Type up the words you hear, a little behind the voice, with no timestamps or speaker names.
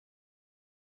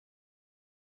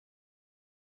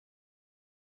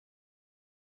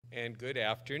and good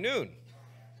afternoon.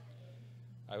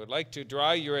 I would like to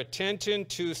draw your attention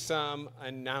to some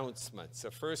announcements.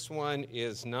 The first one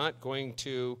is not going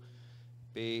to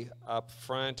be up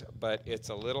front, but it's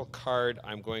a little card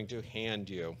I'm going to hand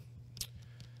you.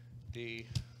 The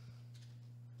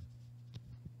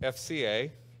FCA,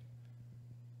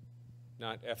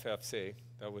 not FFC,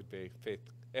 that would be Faith,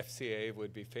 FCA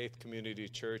would be Faith Community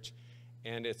Church,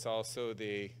 and it's also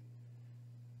the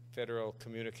Federal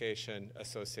Communication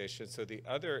Association. So the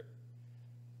other,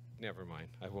 never mind,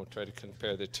 I won't try to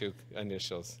compare the two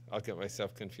initials. I'll get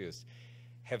myself confused.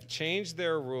 Have changed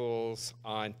their rules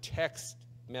on text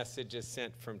messages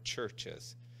sent from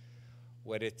churches.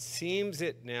 What it seems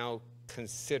it now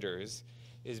considers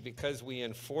is because we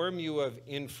inform you of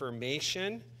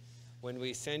information, when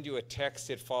we send you a text,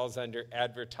 it falls under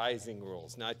advertising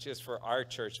rules, not just for our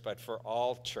church, but for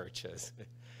all churches.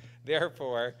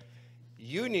 Therefore,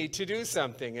 you need to do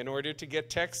something in order to get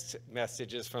text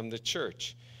messages from the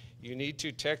church. You need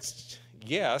to text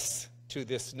yes to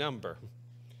this number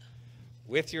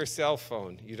with your cell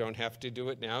phone. You don't have to do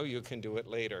it now. You can do it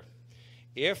later.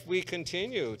 If we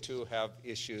continue to have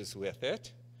issues with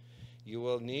it, you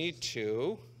will then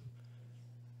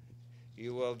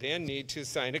need to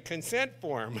sign a consent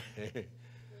form.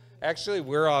 Actually,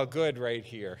 we're all good right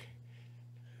here.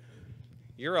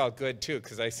 You're all good too,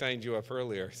 because I signed you up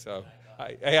earlier. So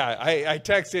I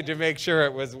texted to make sure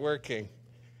it was working.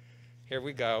 Here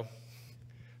we go.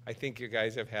 I think you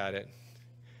guys have had it.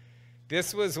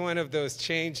 This was one of those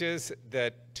changes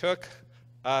that took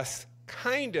us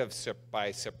kind of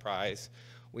by surprise.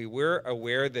 We were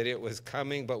aware that it was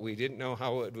coming, but we didn't know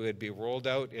how it would be rolled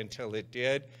out until it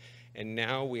did. And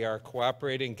now we are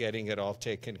cooperating, getting it all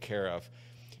taken care of.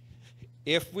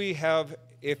 If you have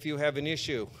an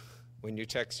issue when you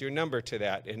text your number to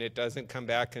that and it doesn't come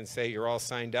back and say you're all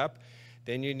signed up,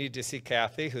 then you need to see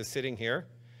Kathy, who's sitting here.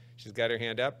 She's got her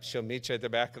hand up. She'll meet you at the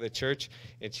back of the church,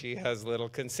 and she has little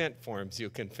consent forms you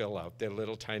can fill out. They're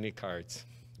little tiny cards.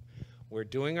 We're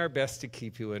doing our best to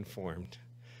keep you informed.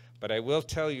 But I will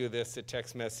tell you this, the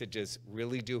text messages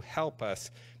really do help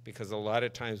us, because a lot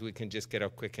of times we can just get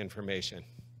out quick information,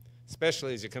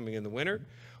 especially as you're coming in the winter,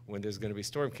 when there's going to be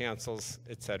storm cancels,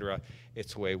 etc.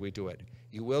 It's the way we do it.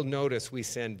 You will notice we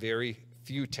send very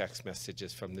few text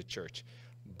messages from the church,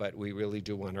 but we really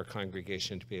do want our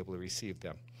congregation to be able to receive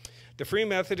them. The Free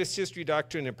Methodist History,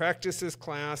 Doctrine, and Practices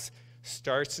class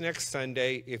starts next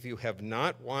Sunday. If you have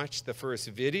not watched the first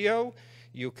video,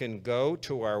 you can go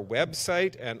to our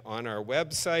website, and on our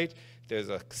website, there's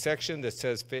a section that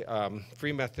says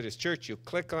Free Methodist Church. You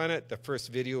click on it. The first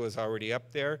video is already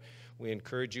up there. We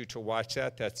encourage you to watch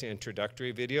that. That's the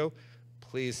introductory video.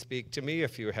 Please speak to me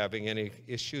if you're having any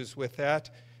issues with that.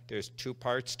 There's two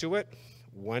parts to it.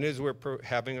 One is we're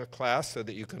having a class so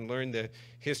that you can learn the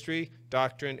history,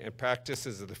 doctrine, and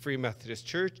practices of the Free Methodist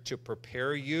Church to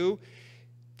prepare you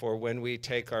for when we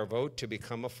take our vote to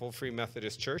become a full Free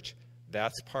Methodist Church.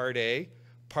 That's part A.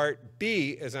 Part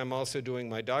B is I'm also doing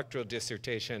my doctoral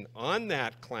dissertation on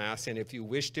that class, and if you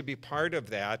wish to be part of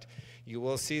that, you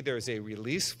will see there's a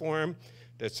release form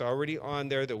that's already on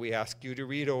there that we ask you to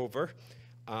read over.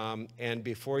 And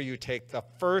before you take the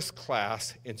first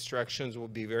class, instructions will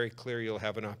be very clear. You'll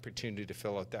have an opportunity to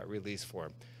fill out that release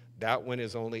form. That one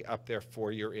is only up there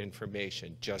for your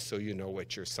information, just so you know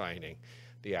what you're signing.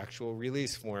 The actual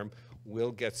release form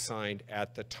will get signed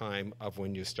at the time of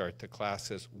when you start the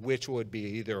classes, which would be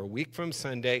either a week from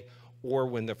Sunday or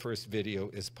when the first video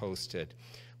is posted.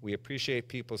 We appreciate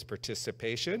people's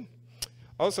participation.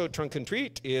 Also, Trunk and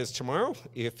Treat is tomorrow.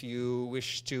 If you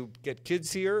wish to get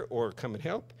kids here or come and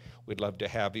help, we'd love to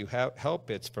have you help.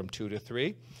 It's from 2 to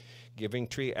 3. Giving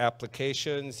Tree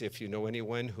applications. If you know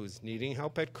anyone who's needing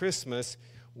help at Christmas,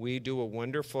 we do a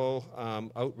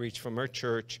wonderful outreach from our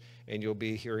church, and you'll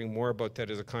be hearing more about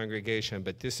that as a congregation.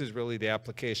 But this is really the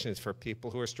applications for people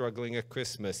who are struggling at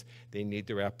Christmas. They need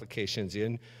their applications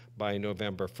in by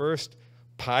November 1st.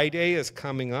 Pi Day is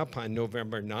coming up on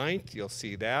November 9th. You'll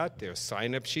see that. There's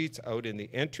sign-up sheets out in the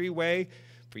entryway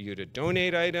for you to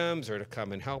donate items or to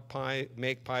come and help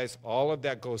make pies. All of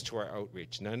that goes to our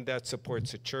outreach. None of that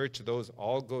supports the church. Those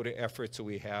all go to efforts that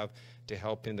we have to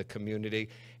help in the community.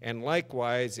 And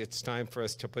likewise, it's time for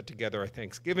us to put together our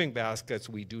Thanksgiving baskets.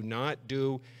 We do not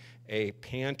do a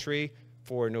pantry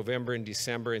for November and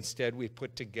December. Instead, we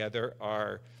put together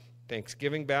our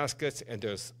Thanksgiving baskets, and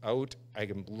there's out,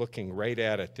 I'm looking right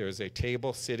at it, there's a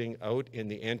table sitting out in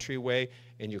the entryway,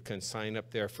 and you can sign up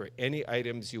there for any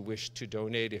items you wish to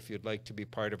donate if you'd like to be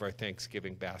part of our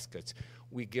Thanksgiving baskets.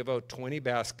 We give out 20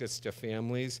 baskets to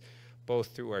families,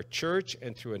 both through our church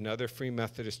and through another Free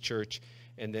Methodist church,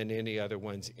 and then any other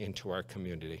ones into our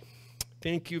community.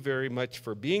 Thank you very much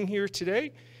for being here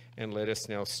today, and let us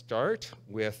now start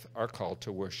with our call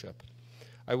to worship.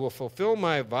 I will fulfill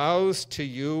my vows to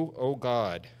you, O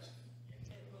God.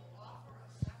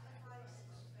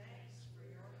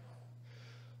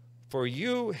 For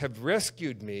you have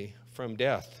rescued me from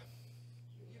death.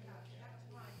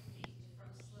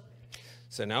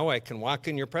 So now I can walk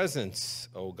in your presence,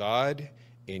 O God,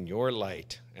 in your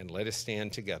light. And let us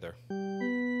stand together.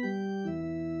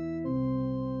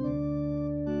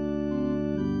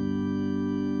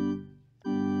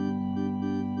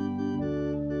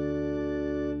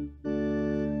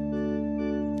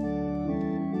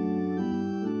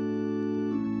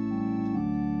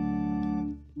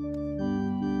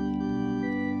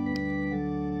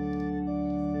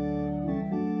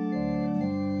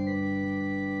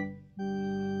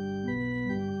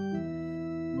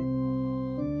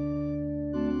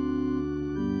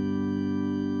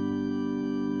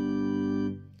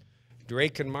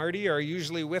 Drake and Marty are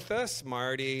usually with us.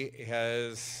 Marty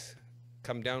has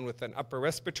come down with an upper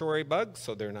respiratory bug,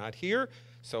 so they're not here.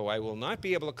 So I will not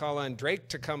be able to call on Drake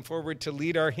to come forward to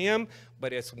lead our hymn,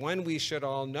 but it's one we should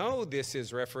all know. This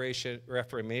is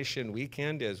Reformation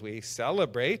weekend as we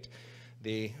celebrate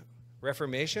the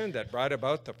Reformation that brought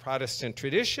about the Protestant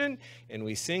tradition, and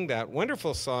we sing that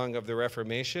wonderful song of the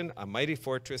Reformation, "A Mighty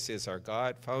Fortress is Our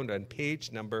God," found on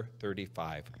page number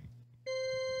 35.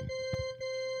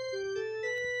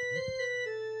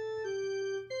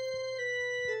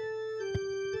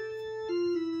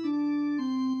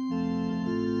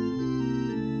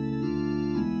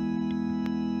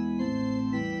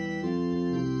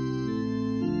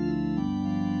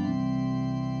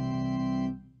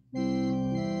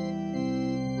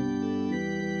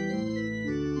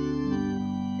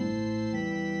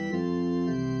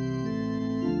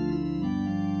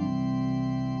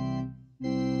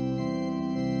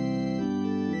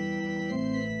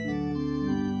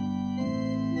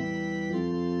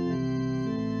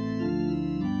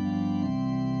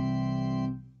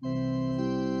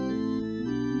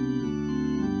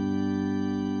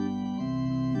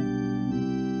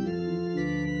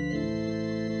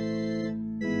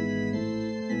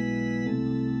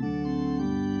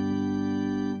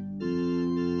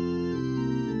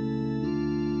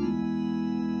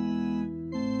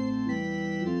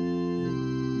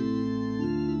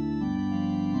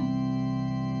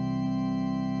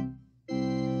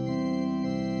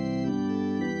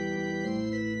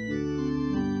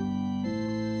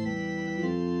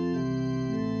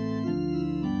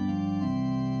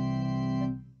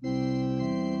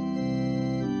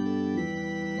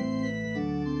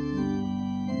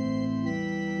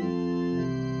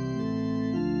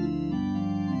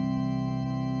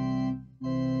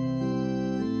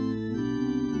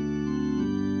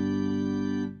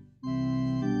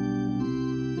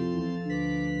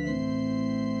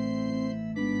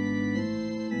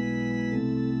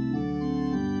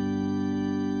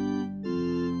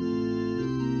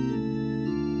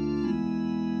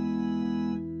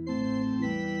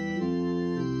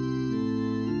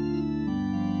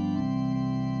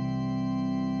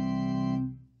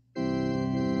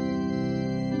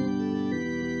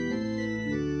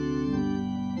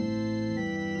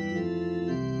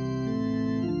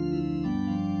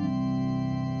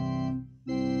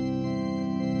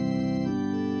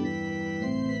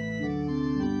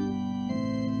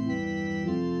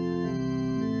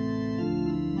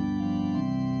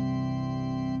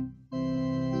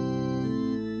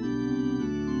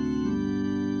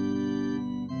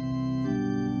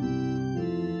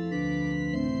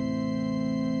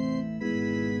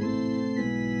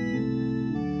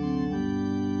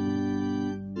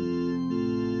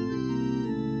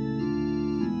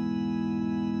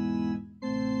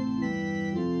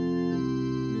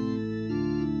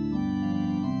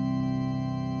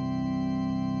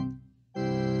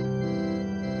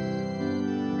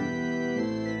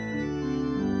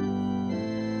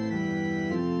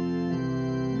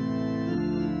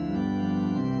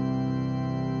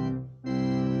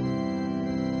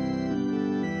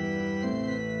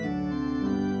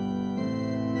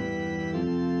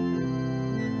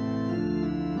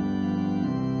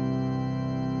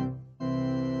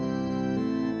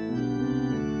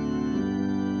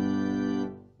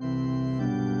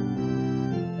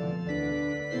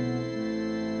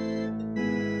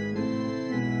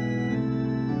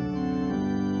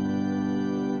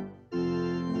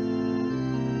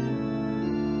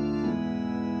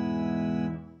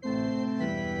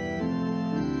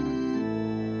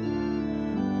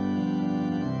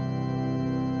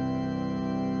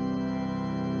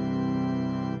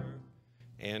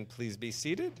 And please be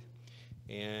seated.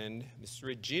 And Miss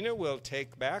Regina will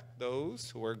take back those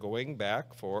who are going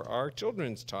back for our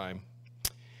children's time.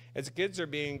 As the kids are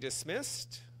being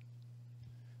dismissed,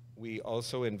 we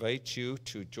also invite you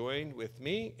to join with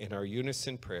me in our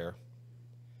unison prayer.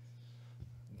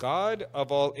 God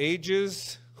of all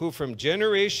ages, who from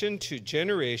generation to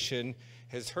generation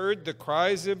has heard the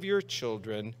cries of your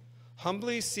children,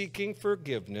 humbly seeking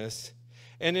forgiveness,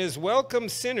 and has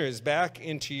welcomed sinners back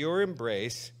into your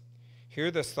embrace, hear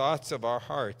the thoughts of our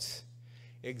hearts.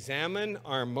 Examine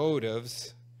our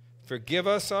motives. Forgive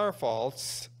us our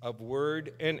faults of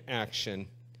word and action.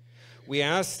 We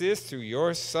ask this through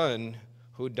your Son,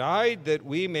 who died that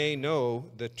we may know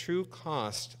the true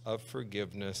cost of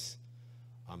forgiveness.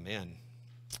 Amen.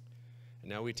 And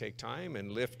now we take time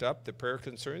and lift up the prayer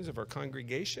concerns of our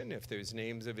congregation. If there's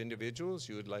names of individuals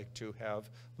you would like to have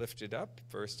lifted up.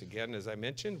 First, again, as I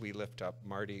mentioned, we lift up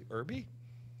Marty Irby.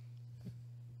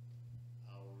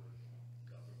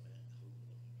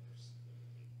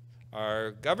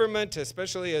 Our government,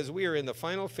 especially as we are in the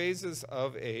final phases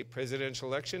of a presidential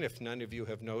election, if none of you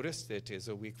have noticed, it is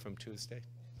a week from Tuesday.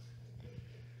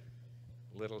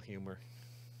 Little humor.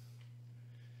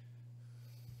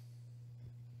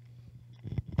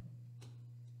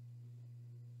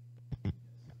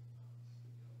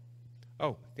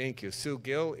 Oh, thank you. Sue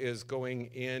Gill is going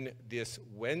in this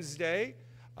Wednesday,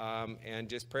 and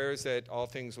just prayers that all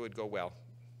things would go well.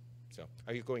 So,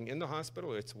 are you going in the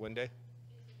hospital, or it's one day?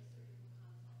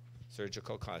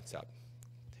 Surgical concept.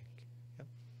 Thank you. Yep.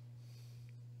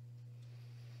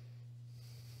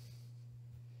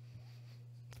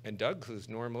 And Doug, who's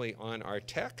normally on our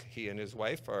tech, he and his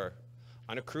wife are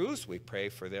on a cruise. We pray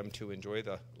for them to enjoy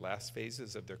the last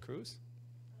phases of their cruise.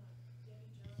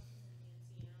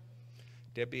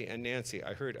 Debbie and Nancy,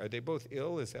 I heard, are they both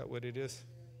ill? Is that what it is?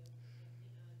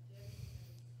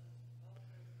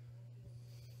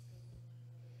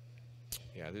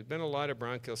 Yeah, there's been a lot of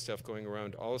bronchial stuff going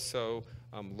around. Also,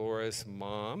 Laura's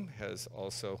mom has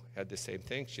also had the same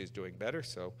thing. She's doing better,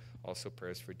 so also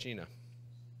prayers for Gina.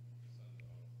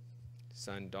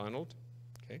 Son Donald,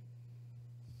 okay.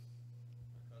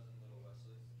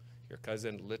 Your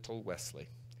cousin Little Wesley,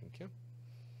 thank you.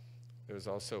 There was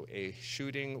also a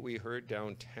shooting we heard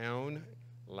downtown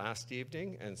last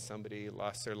evening, and somebody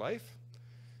lost their life.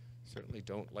 Certainly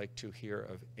don't like to hear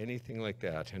of anything like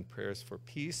that. And prayers for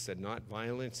peace and not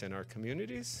violence in our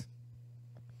communities.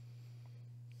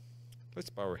 Let's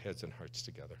bow our heads and hearts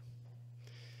together.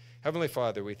 Heavenly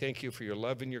Father, we thank you for your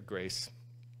love and your grace.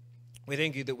 We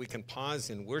thank you that we can pause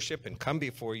in worship and come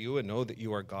before you and know that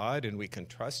you are God and we can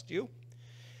trust you.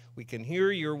 We can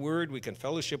hear your word, we can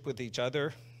fellowship with each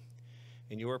other,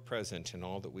 and you are present in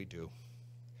all that we do.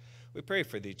 We pray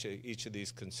for each of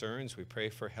these concerns. We pray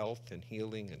for health and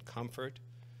healing and comfort.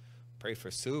 Pray for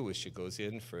Sue as she goes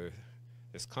in for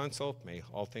this consult. May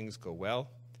all things go well.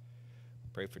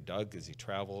 Pray for Doug as he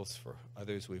travels, for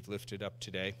others we've lifted up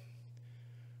today.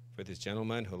 For this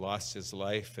gentleman who lost his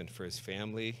life and for his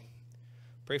family.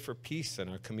 Pray for peace in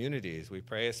our communities. We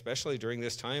pray especially during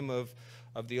this time of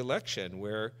the election,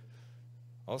 where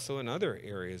also in other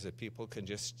areas that people can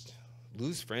just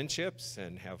lose friendships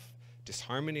and have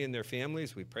disharmony in their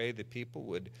families. We pray that people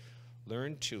would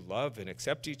learn to love and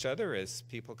accept each other as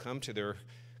people come to their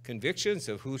convictions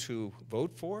of who to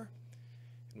vote for.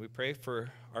 And we pray for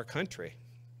our country.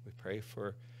 We pray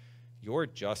for your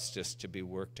justice to be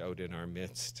worked out in our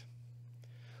midst.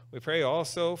 We pray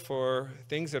also for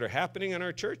things that are happening in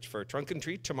our church, for a trunk and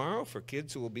treat tomorrow, for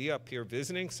kids who will be up here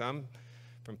visiting, some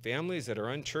from families that are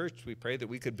unchurched. We pray that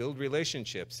we could build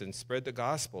relationships and spread the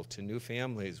gospel to new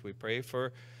families. We pray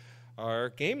for our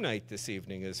game night this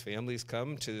evening as families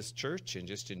come to this church and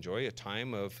just enjoy a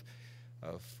time of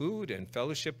food and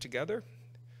fellowship together.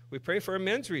 We pray for a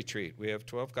men's retreat. We have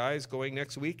 12 guys going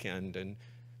next weekend, and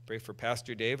pray for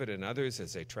Pastor David and others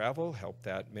as they travel. Help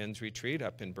that men's retreat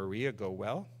up in Berea go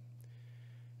well.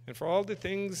 And for all the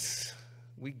things,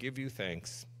 we give you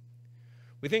thanks.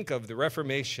 We think of the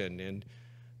Reformation and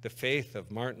the faith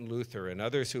of Martin Luther and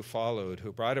others who followed,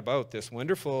 who brought about this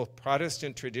wonderful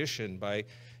Protestant tradition by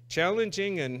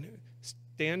challenging and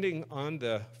standing on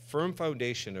the firm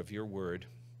foundation of your word.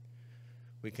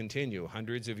 We continue,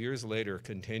 hundreds of years later,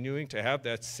 continuing to have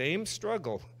that same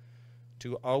struggle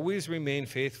to always remain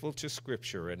faithful to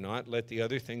Scripture and not let the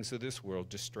other things of this world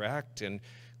distract and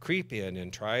creep in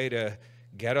and try to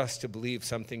get us to believe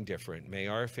something different. May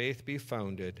our faith be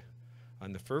founded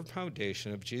on the firm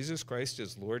foundation of Jesus Christ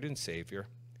as Lord and Savior,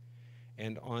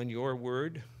 and on your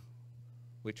word,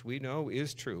 which we know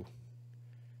is true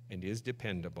and is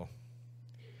dependable.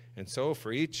 And so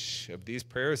for each of these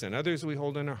prayers and others we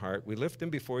hold in our heart, we lift them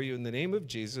before you in the name of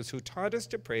Jesus, who taught us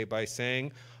to pray by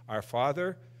saying, Our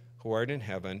Father, who art in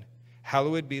heaven,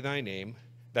 hallowed be thy name.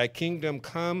 Thy kingdom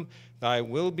come, thy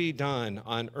will be done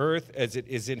on earth as it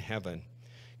is in heaven.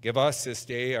 Give us this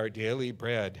day our daily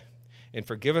bread, and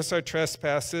forgive us our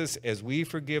trespasses as we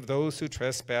forgive those who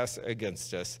trespass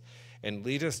against us. And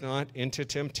lead us not into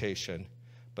temptation,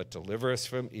 but deliver us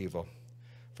from evil.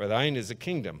 For thine is the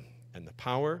kingdom, and the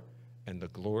power, and the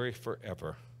glory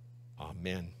forever.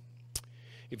 Amen.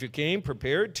 If you came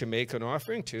prepared to make an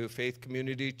offering to Faith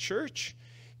Community Church,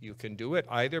 you can do it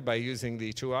either by using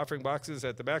the 2 offering boxes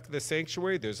at the back of the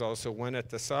sanctuary. There's also one at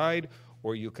the side,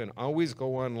 or you can always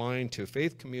go online to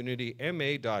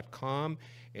faithcommunityma.com,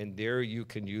 and there you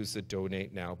can use the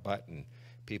Donate Now button.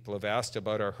 People have asked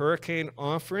about our hurricane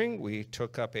offering. We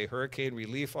took up a hurricane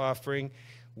relief offering.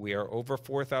 We are over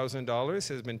 $4,000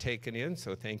 has been taken in,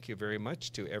 so thank you very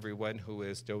much to everyone who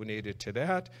has donated to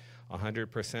that.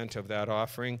 100% of that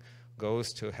offering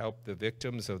goes to help the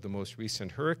victims of the most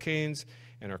recent hurricanes,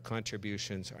 and our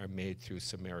contributions are made through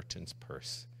Samaritan's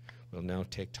Purse. We'll now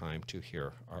take time to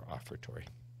hear our offertory.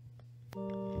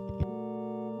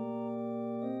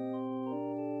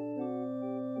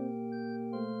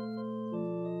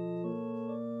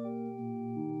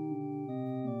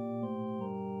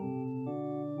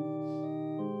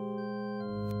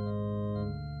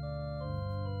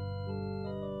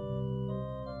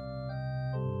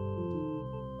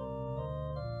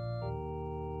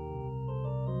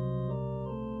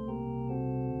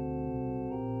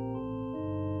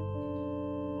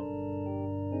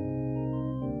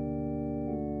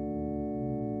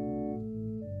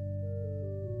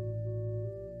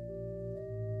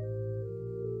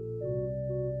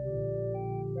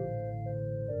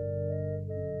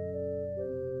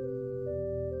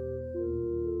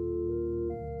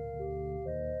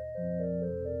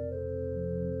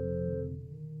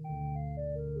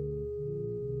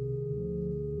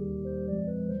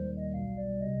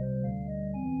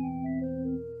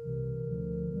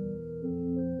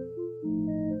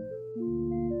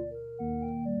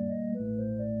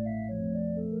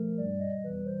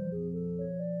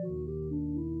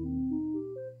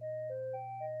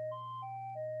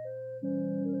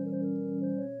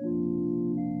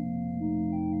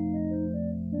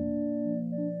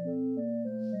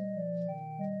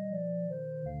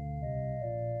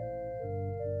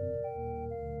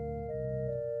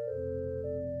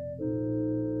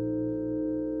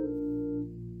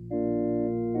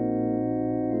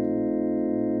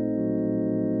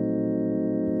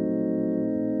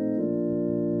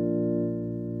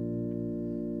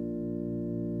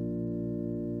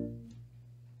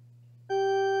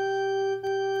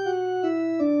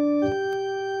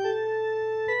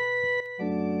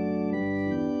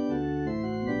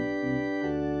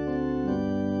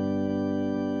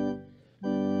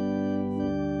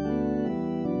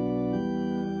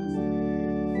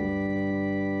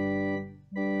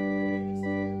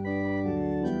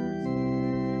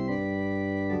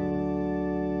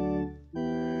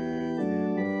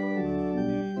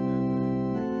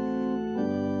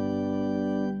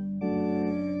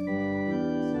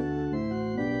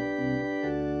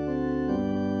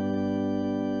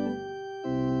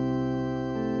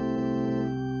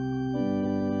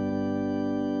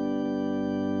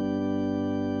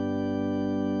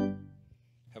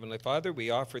 Heavenly Father,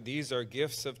 we offer these our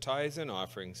gifts of tithes and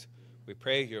offerings. We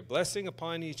pray your blessing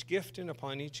upon each gift and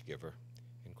upon each giver.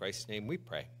 In Christ's name we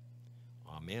pray.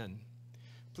 Amen.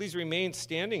 Please remain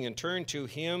standing and turn to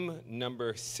hymn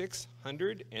number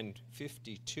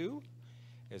 652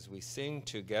 as we sing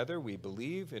together, We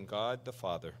Believe in God the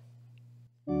Father.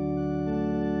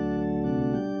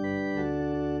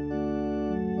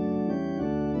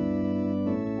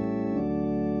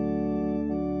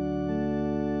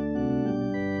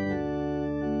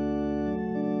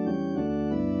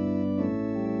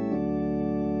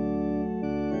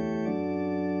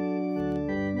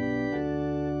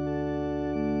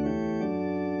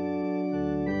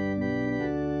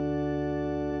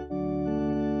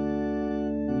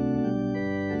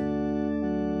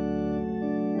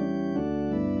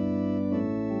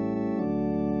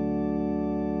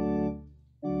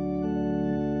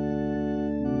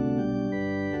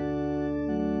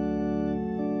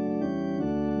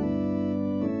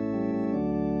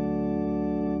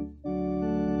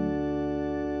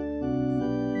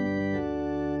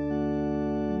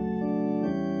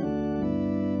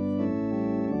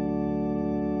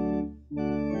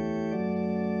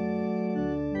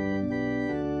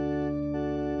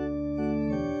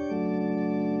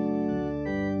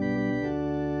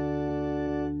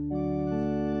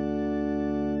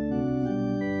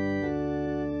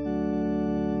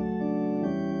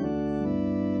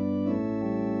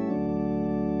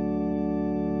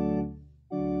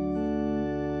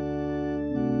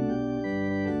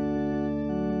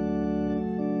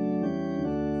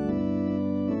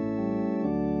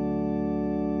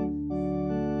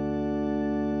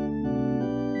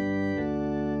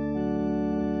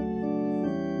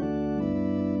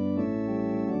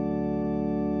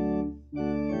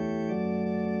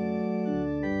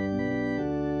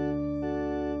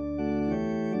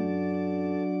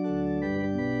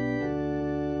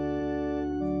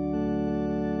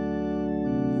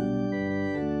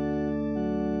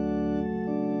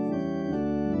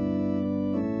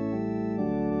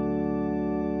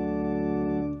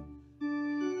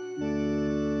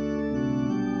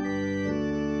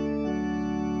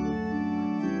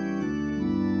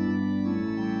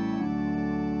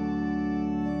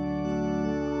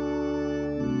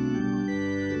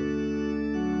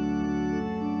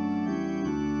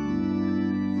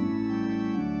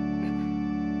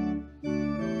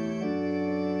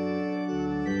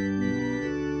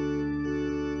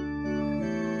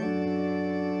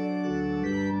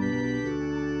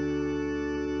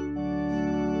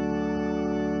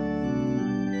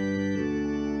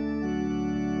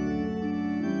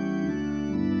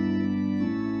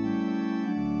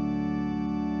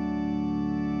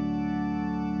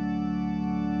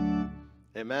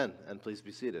 Amen. And please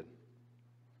be seated.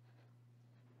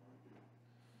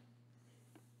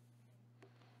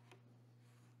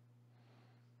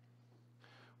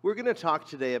 We're going to talk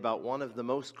today about one of the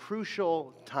most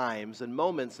crucial times and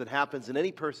moments that happens in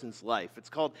any person's life. It's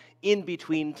called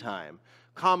in-between time,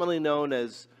 commonly known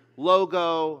as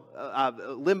limbo,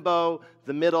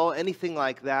 the middle, anything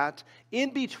like that.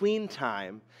 In-between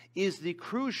time is the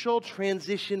crucial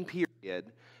transition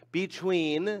period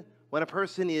between when a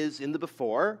person is in the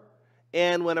before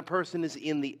and when a person is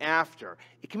in the after.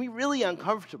 It can be really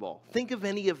uncomfortable. Think of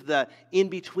any of the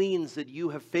in-betweens that you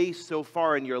have faced so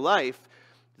far in your life.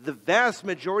 The vast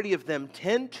majority of them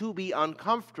tend to be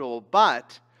uncomfortable,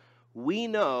 but we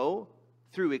know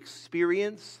through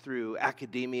experience, through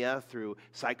academia, through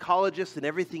psychologists and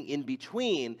everything in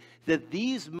between, that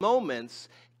these moments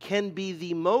can be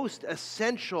the most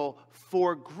essential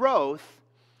for growth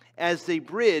as they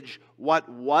bridge what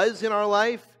was in our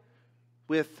life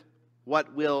with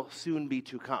what will soon be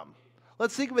to come.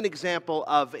 Let's think of an example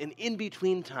of an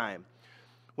in-between time.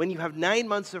 When you have 9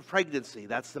 months of pregnancy,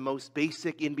 that's the most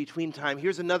basic in-between time.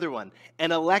 Here's another one.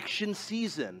 An election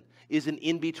season is an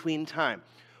in-between time.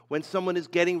 When someone is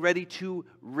getting ready to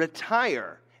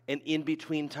retire, an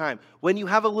in-between time. When you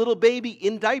have a little baby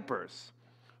in diapers.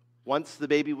 Once the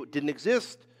baby didn't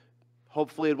exist,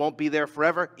 hopefully it won't be there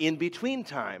forever, in-between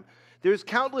time. There's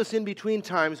countless in-between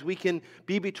times. We can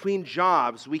be between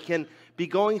jobs. We can be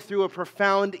going through a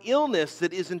profound illness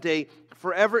that isn't a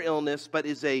forever illness, but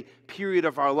is a period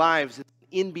of our lives. It's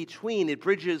in between. It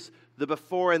bridges the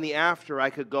before and the after. I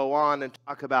could go on and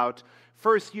talk about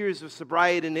first years of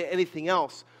sobriety and anything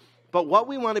else. But what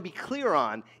we want to be clear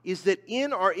on is that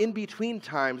in our in-between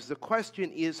times, the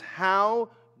question is, how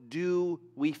do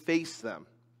we face them?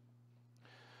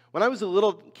 When I was a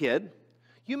little kid,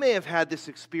 you may have had this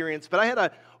experience, but I had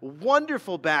a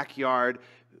wonderful backyard.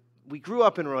 We grew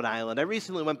up in Rhode Island. I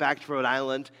recently went back to Rhode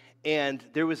Island, and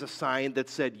there was a sign that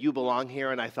said, "You belong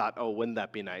here," and I thought, oh, wouldn't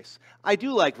that be nice? I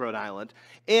do like Rhode Island.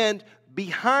 And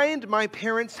behind my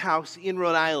parents' house in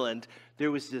Rhode Island,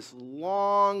 there was this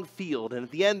long field, and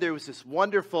at the end there was this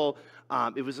wonderful,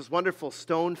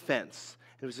 stone fence.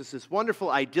 It was just this wonderful,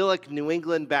 idyllic New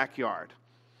England backyard.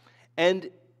 And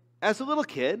as a little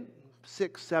kid,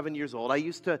 6, 7 years old, I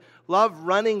used to love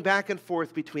running back and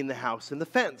forth between the house and the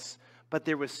fence. But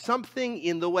there was something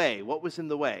in the way. What was in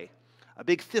the way? A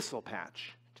big thistle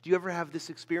patch. Did you ever have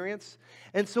this experience?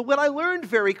 And so what I learned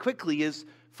very quickly is,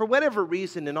 for whatever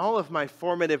reason, in all of my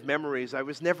formative memories, I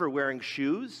was never wearing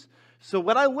shoes. So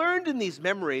what I learned in these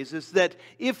memories is that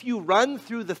if you run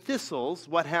through the thistles,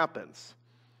 what happens?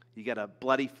 You get a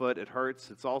bloody foot, it hurts,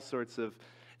 it's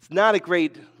not a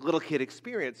great little kid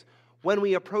experience. When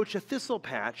we approach a thistle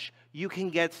patch, you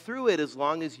can get through it as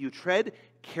long as you tread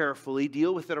carefully,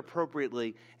 deal with it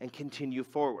appropriately, and continue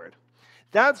forward.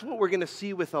 That's what we're going to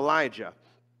see with Elijah.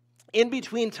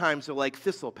 In-between times are like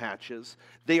thistle patches.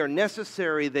 They are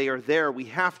necessary, they are there, we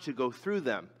have to go through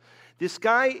them. This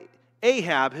guy,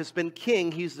 Ahab, has been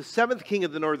king. He's the 7th king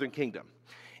of the northern kingdom.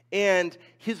 And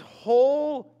his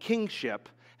whole kingship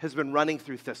has been running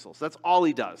through thistles. That's all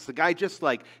he does. The guy just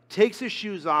takes his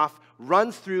shoes off,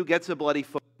 runs through, gets a bloody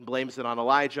foot, and blames it on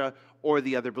Elijah or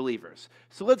the other believers.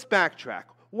 So let's backtrack.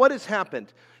 What has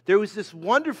happened? There was this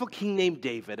wonderful king named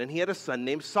David, and he had a son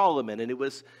named Solomon, and it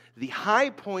was the high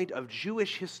point of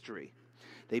Jewish history.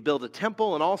 They built a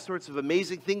temple, and all sorts of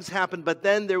amazing things happened, but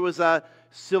then there was a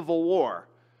civil war.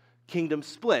 Kingdom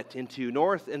split into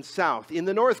north and south. In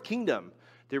the north kingdom,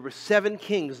 there were 7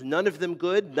 kings, none of them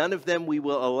good, none of them we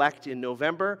will elect in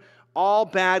November. All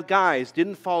bad guys,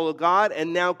 didn't follow God,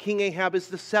 and now King Ahab is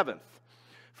the 7th.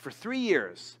 For 3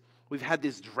 years, we've had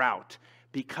this drought.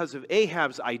 Because of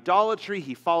Ahab's idolatry,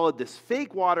 he followed this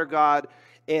fake water god,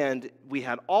 and we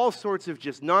had all sorts of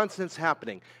just nonsense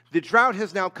happening. The drought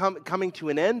has now coming to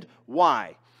an end.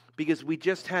 Why? Because we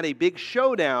just had a big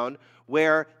showdown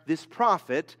where this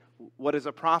prophet, what is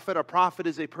a prophet? A prophet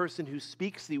is a person who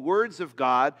speaks the words of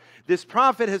God. This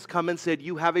prophet has come and said,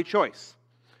 you have a choice.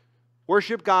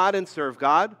 Worship God and serve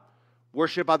God.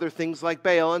 Worship other things like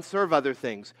Baal and serve other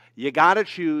things. You got to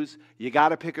choose. You got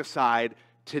to pick a side.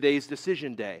 Today's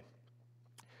decision day.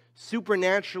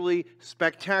 Supernaturally,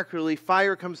 spectacularly,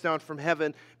 fire comes down from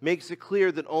heaven, makes it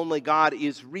clear that only God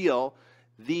is real.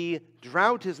 The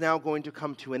drought is now going to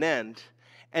come to an end.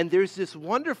 And there's this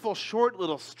wonderful, short,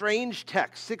 little, strange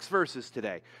text, 6 verses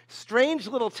today. Strange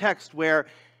little text where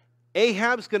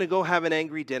Ahab's going to go have an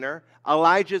angry dinner.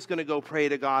 Elijah's going to go pray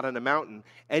to God on a mountain.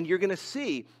 And you're going to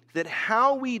see that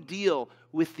how we deal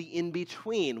with the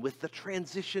in-between, with the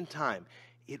transition time,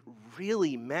 it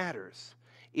really matters.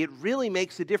 It really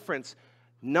makes a difference.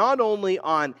 not only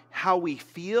on how we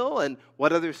feel and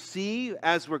what others see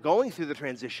as we're going through the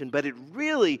transition, but it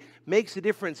really makes a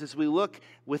difference as we look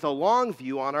with a long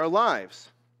view on our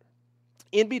lives.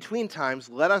 In between times,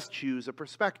 let us choose a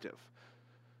perspective.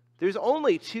 There's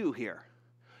only two here.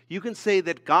 You can say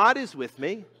that God is with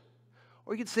me,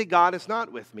 or you can say God is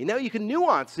not with me. Now, you can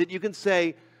nuance it. You can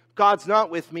say God's not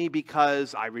with me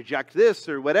because I reject this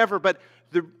or whatever, but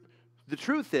the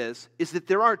truth is that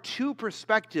there are two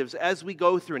perspectives as we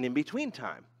go through an in-between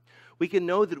time. We can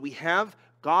know that we have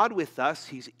God with us.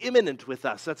 He's immanent with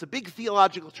us. That's a big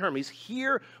theological term. He's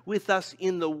here with us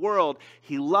in the world.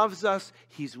 He loves us.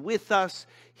 He's with us.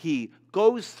 He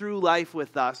goes through life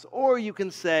with us. Or you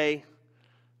can say,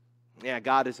 yeah,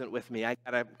 God isn't with me. I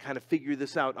got to kind of figure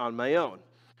this out on my own.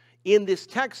 In this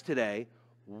text today,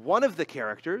 one of the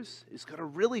characters is going to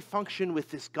really function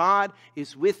with this God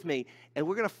is with me. And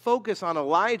we're going to focus on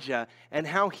Elijah and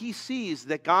how he sees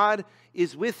that God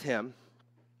is with him.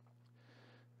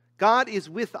 God is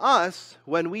with us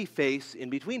when we face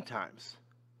in-between times.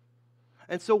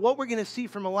 And so what we're going to see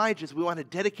from Elijah is we want to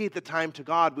dedicate the time to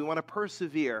God. We want to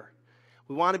persevere.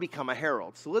 We want to become a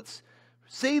herald. So let's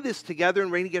say this together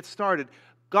and we're going to get started.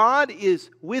 God is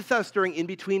with us during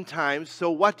in-between times,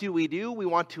 so what do? We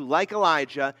want to, like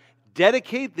Elijah,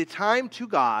 dedicate the time to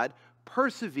God,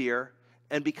 persevere,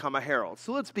 and become a herald.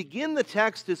 So let's begin the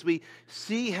text as we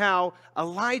see how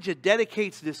Elijah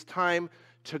dedicates this time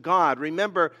to God.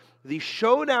 Remember, the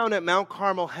showdown at Mount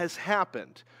Carmel has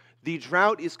happened. The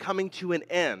drought is coming to an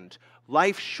end.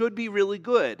 Life should be really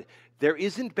good. There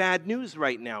isn't bad news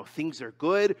right now. Things are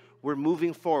good. We're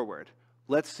moving forward.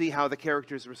 Let's see how the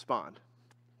characters respond.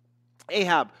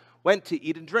 Ahab went to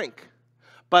eat and drink,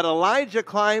 but Elijah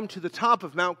climbed to the top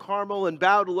of Mount Carmel and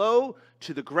bowed low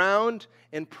to the ground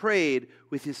and prayed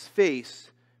with his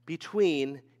face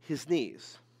between his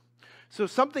knees. So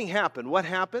something happened. What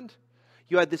happened?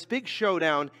 You had this big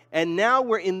showdown, and now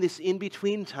we're in this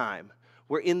in-between time.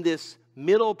 We're in this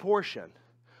middle portion.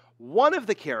 One of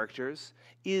the characters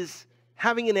is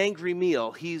having an angry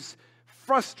meal. He's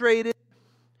frustrated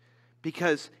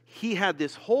because he had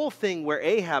this whole thing where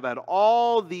Ahab had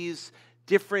all these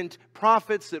different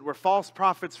prophets that were false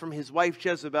prophets from his wife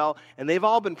Jezebel, and they've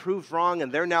all been proved wrong,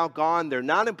 and they're now gone. They're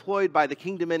not employed by the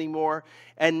kingdom anymore.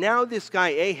 And now this guy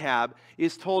Ahab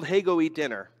is told, hey, go eat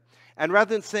dinner. And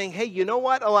rather than saying, hey, you know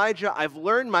what, Elijah, I've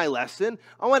learned my lesson.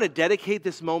 I want to dedicate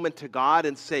this moment to God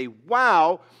and say,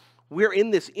 wow, we're in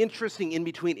this interesting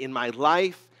in-between in my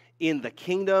life, in the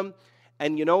kingdom.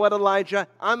 And you know what, Elijah,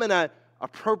 I'm going to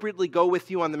appropriately go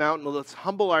with you on the mountain. Let's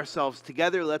humble ourselves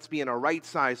together. Let's be in a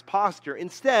right-sized posture.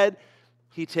 Instead,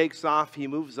 he takes off. He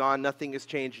moves on. Nothing has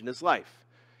changed in his life.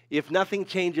 If nothing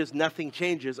changes, nothing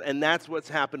changes. And that's what's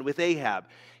happened with Ahab.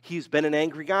 He's been an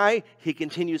angry guy. He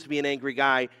continues to be an angry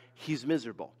guy. He's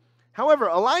miserable. However,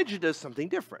 Elijah does something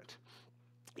different.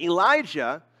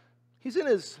 Elijah, he's in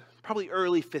his probably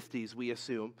early 50s, we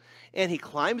assume, and he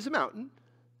climbs a mountain.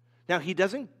 Now, he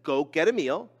doesn't go get a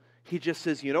meal. He just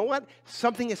says, you know what?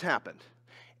 Something has happened.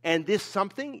 And this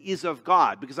something is of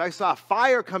God, because I saw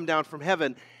fire come down from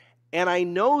heaven, and I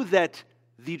know that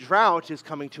the drought is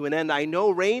coming to an end. I know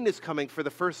rain is coming for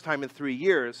the first time in 3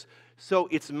 years. So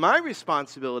it's my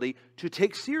responsibility to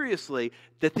take seriously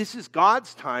that this is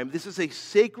God's time. This is a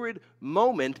sacred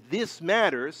moment. This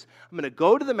matters. I'm going to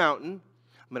go to the mountain.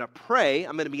 I'm going to pray.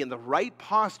 I'm going to be in the right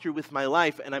posture with my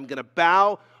life, and I'm going to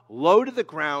bow low to the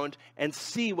ground and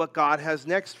see what God has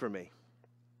next for me.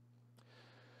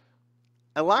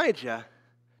 Elijah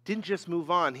didn't just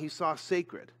move on. He saw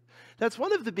sacred. That's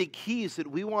one of the big keys that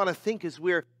we want to think as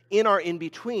we're in our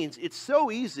in-betweens. It's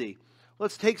so easy.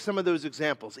 Let's take some of those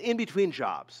examples. In-between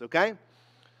jobs, okay?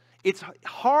 It's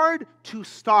hard to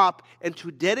stop and to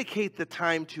dedicate the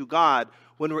time to God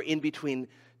when we're in between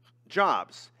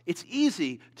jobs. It's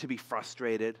easy to be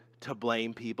frustrated, to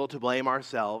blame people, to blame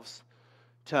ourselves,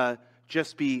 to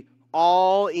just be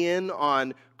all in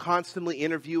on constantly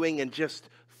interviewing and just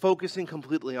focusing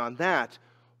completely on that.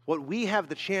 What we have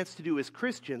the chance to do as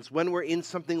Christians when we're in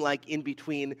something like in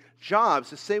between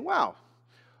jobs is say, wow,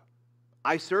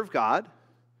 I serve God.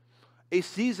 A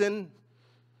season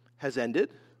has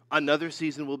ended. Another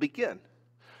season will begin.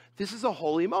 This is a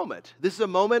holy moment. This is a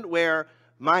moment where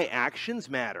my actions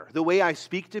matter. The way I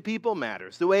speak to people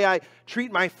matters. The way I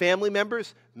treat my family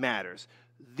members matters.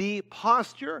 The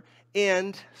posture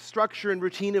and structure and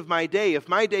routine of my day. If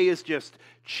my day is just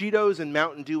Cheetos and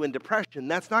Mountain Dew and depression,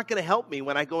 that's not going to help me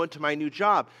when I go into my new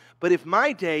job. But if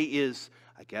my day is,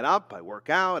 I get up, I work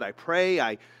out, I pray,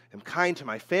 I am kind to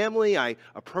my family, I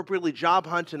appropriately job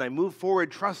hunt, and I move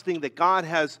forward trusting that God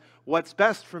has what's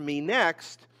best for me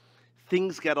next,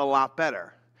 things get a lot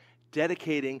better.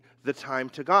 dedicating the time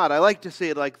to God. I like to say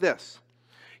it like this.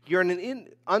 You're in an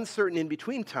uncertain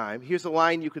in-between time. Here's a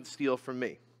line you can steal from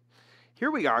me.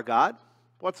 Here we are, God.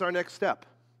 What's our next step?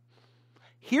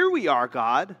 Here we are,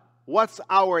 God. What's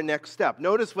our next step?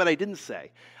 Notice what I didn't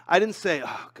say. I didn't say,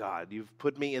 oh, God, you've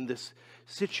put me in this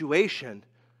situation.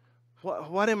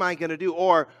 What am I going to do?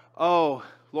 Or, oh,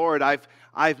 Lord,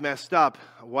 I've messed up.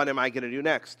 What am I going to do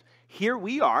next? Here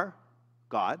we are,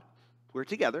 God. We're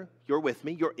together. You're with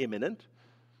me. You're imminent.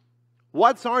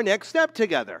 What's our next step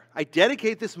together? I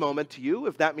dedicate this moment to you.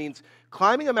 If that means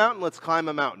climbing a mountain, let's climb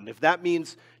a mountain. If that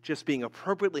means just being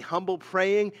appropriately humble,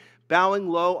 praying, bowing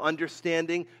low,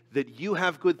 understanding that you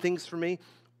have good things for me,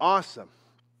 awesome.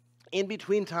 In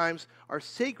between times are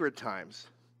sacred times.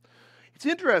 It's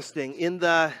interesting, in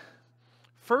the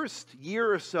first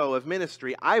year or so of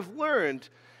ministry, I've learned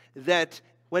that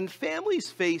when families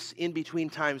face in-between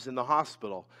times in the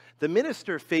hospital, the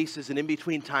minister faces an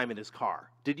in-between time in his car.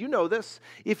 Did you know this?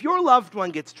 If your loved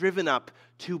one gets driven up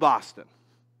to Boston,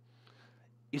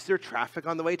 is there traffic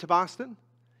on the way to Boston?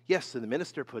 Yes, so the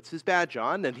minister puts his badge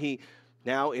on and he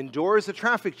now endures a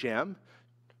traffic jam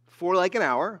for like an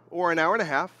hour or an hour and a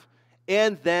half,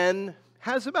 and then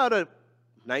has about a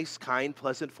nice, kind,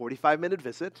 pleasant 45-minute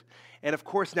visit. And of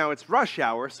course now it's rush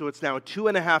hour, so it's now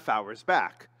 2.5 hours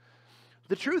back.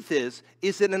 The truth is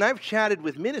that, and I've chatted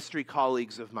with ministry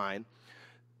colleagues of mine,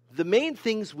 the main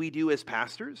things we do as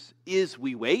pastors is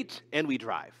we wait and we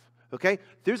drive, okay?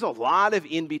 There's a lot of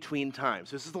in-between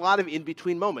times. There's a lot of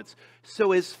in-between moments.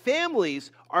 So as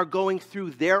families are going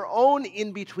through their own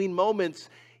in-between moments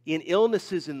in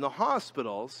illnesses in the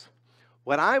hospitals,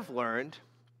 what I've learned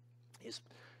is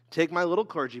take my little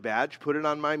clergy badge, put it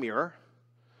on my mirror,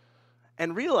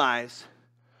 and realize,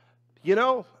 you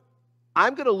know,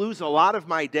 I'm going to lose a lot of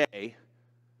my day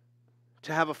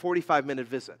to have a 45-minute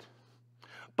visit.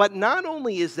 But not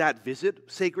only is that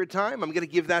visit sacred time, I'm going to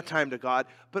give that time to God,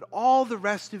 but all the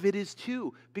rest of it is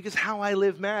too, because how I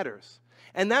live matters.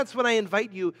 And that's what I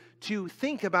invite you to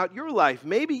think about your life.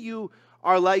 Maybe you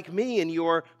are like me and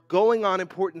you're going on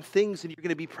important things and you're going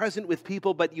to be present with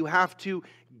people, but you have to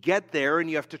get there and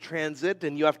you have to transit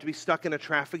and you have to be stuck in a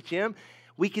traffic jam.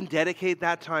 We can dedicate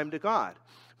that time to God.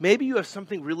 Maybe you have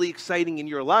something really exciting in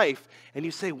your life and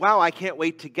you say, wow, I can't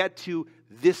wait to get to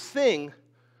this thing.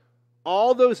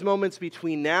 All those moments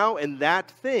between now and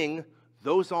that thing,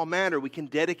 those all matter. We can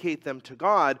dedicate them to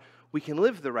God. We can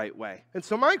live the right way. And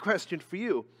so my question for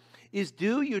you is,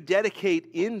 do you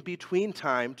dedicate in between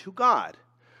time to God?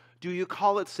 Do you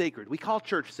call it sacred? We call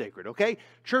church sacred, okay?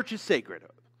 Church is sacred.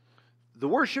 The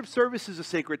worship service is a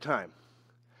sacred time.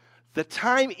 The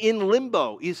time in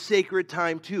limbo is sacred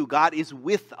time too. God is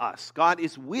with us. God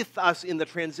is with us in the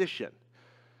transition.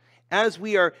 As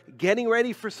we are getting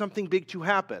ready for something big to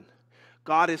happen,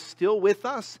 God is still with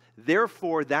us.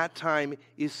 Therefore, that time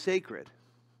is sacred.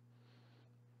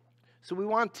 So we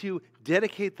want to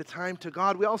dedicate the time to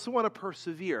God. We also want to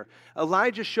persevere.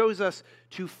 Elijah shows us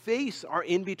to face our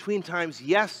in-between times.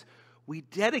 Yes, we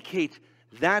dedicate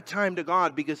that time to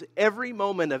God because every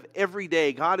moment of every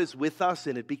day, God is with us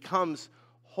and it becomes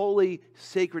holy,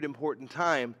 sacred, important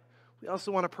time. We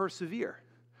also want to persevere.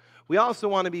 We also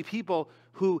want to be people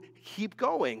who keep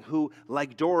going, who,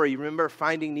 like Dory, remember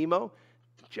Finding Nemo?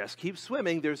 Just keep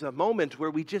swimming. There's a moment where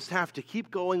we just have to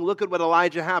keep going. Look at what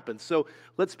Elijah happened. So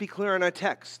let's be clear on our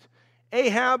text.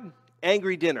 Ahab,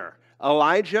 angry dinner.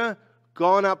 Elijah,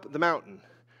 gone up the mountain.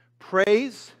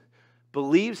 Prays,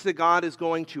 believes that God is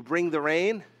going to bring the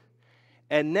rain.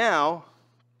 And now,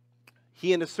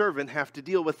 he and his servant have to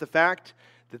deal with the fact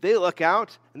that they look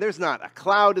out and there's not a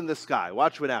cloud in the sky.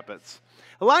 Watch what happens.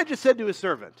 Elijah said to his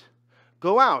servant,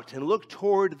 go out and look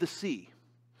toward the sea.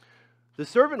 The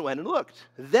servant went and looked,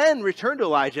 then returned to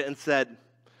Elijah and said,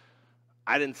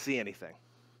 I didn't see anything.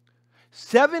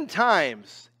 7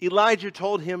 times Elijah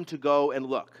told him to go and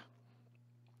look.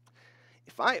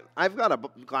 If I've got a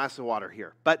glass of water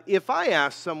here, but if I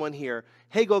ask someone here,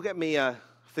 hey, go get me a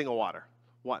thing of water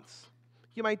once,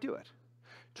 you might do it.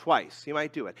 Twice, you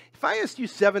might do it. If I asked you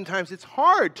 7 times, it's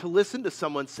hard to listen to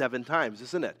someone 7 times,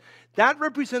 isn't it? That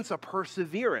represents a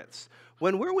perseverance.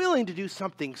 When we're willing to do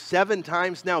something 7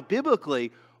 times, now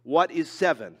biblically, what is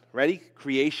 7? Ready?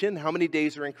 Creation. How many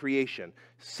days are in creation?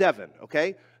 7,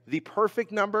 okay? The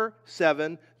perfect number,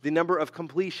 7. The number of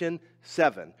completion,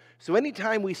 7. So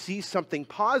anytime we see something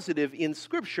positive in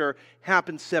Scripture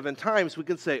happen 7 times, we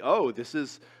can say, oh, this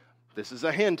is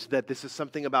a hint that this is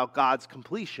something about God's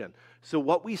completion. So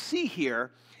what we see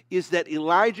here is that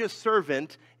Elijah's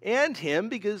servant and him,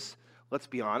 because let's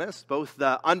be honest, both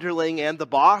the underling and the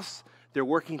boss, They're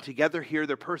working together here.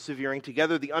 They're persevering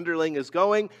together. The underling is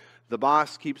going. The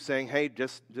boss keeps saying, hey,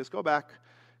 just go back.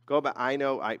 Go back. I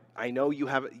know you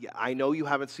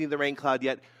haven't seen the rain cloud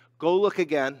yet. Go look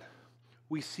again.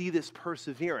 We see this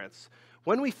perseverance.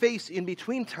 When we face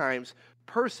in-between times,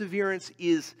 perseverance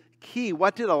is key.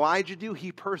 What did Elijah do?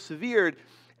 He persevered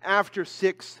after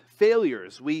 6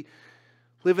 failures. We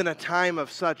live in a time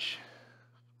of such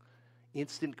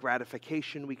instant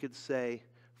gratification, we could say,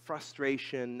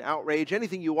 frustration, outrage,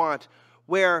 anything you want,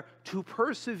 where to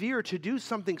persevere, to do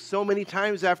something so many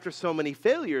times after so many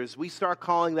failures, we start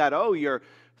calling that, oh, you're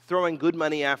throwing good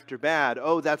money after bad.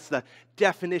 Oh, that's the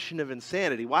definition of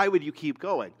insanity. Why would you keep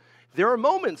going? There are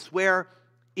moments where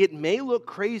it may look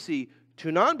crazy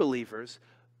to non-believers,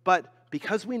 but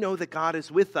because we know that God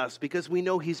is with us, because we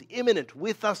know He's imminent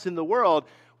with us in the world,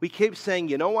 we keep saying,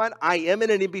 you know what? I am in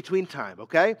an in-between time,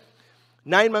 okay?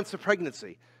 9 months of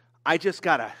pregnancy. I just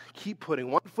got to keep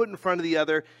putting one foot in front of the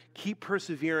other, keep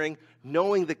persevering,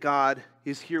 knowing that God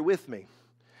is here with me.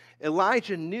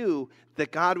 Elijah knew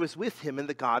that God was with him and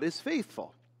that God is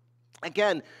faithful.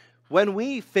 Again, when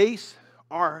we face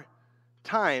our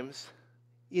times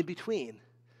in between,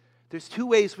 there's 2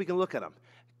 ways we can look at them.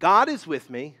 God is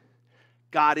with me.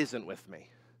 God isn't with me.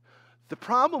 The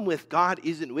problem with God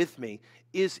isn't with me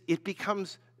is it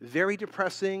becomes very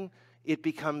depressing. It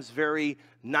becomes very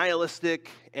nihilistic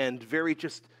and very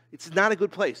it's not a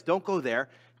good place. Don't go there.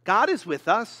 God is with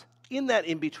us in that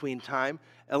in-between time.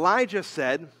 Elijah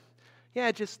said,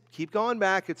 yeah, just keep going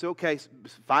back. It's okay.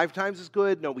 5 times is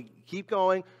good. No, we keep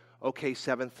going. Okay,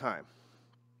 7th time.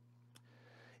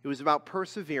 It was about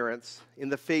perseverance in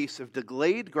the face of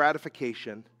delayed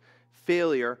gratification,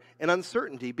 failure, and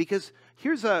uncertainty. Because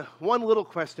here's one little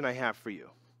question I have for you.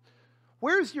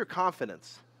 Where's your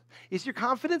confidence? Is your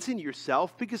confidence in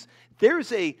yourself? Because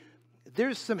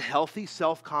there's some healthy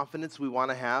self-confidence we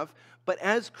want to have. But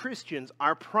as Christians,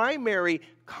 our primary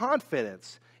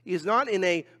confidence is not in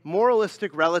a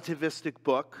moralistic, relativistic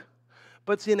book,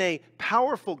 but it's in a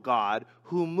powerful God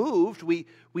who moved. We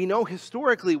know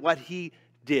historically what He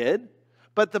did,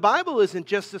 but the Bible isn't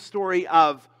just a story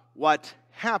of what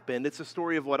happened. It's a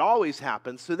story of what always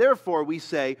happens. So therefore, we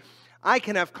say, I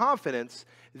can have confidence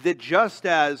that just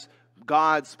as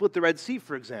God split the Red Sea,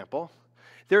 for example,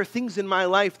 there are things in my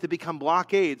life that become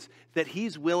blockades that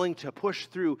He's willing to push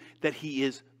through, that He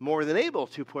is more than able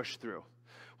to push through.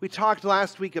 We talked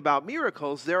last week about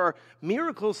miracles. There are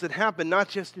miracles that happen not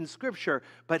just in Scripture,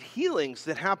 but healings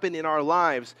that happen in our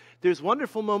lives. There's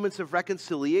wonderful moments of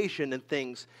reconciliation and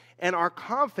things, and our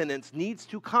confidence needs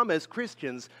to come as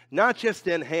Christians, not just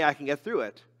in, hey, I can get through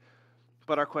it,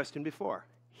 but our question before.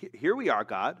 Here we are,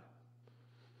 God.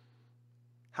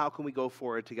 How can we go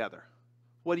forward together?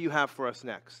 What do you have for us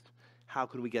next? How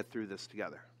can we get through this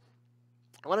together?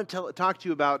 I want to talk to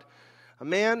you about a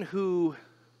man who,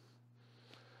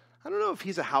 I don't know if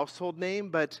he's a household name,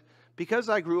 but because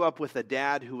I grew up with a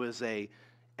dad who was an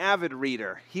avid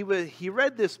reader, he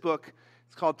read this book.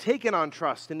 It's called Taken on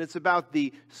Trust, and it's about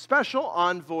the special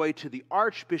envoy to the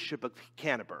Archbishop of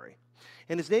Canterbury.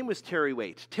 And his name was Terry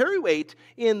Waite. Terry Waite,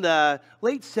 in the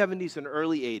late 70s and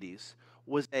early 80s,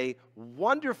 was a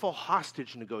wonderful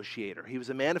hostage negotiator. He was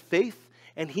a man of faith,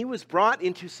 and he was brought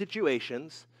into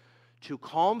situations to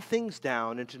calm things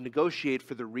down and to negotiate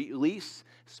for the release,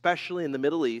 especially in the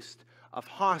Middle East, of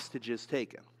hostages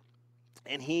taken.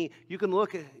 And you can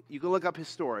look up his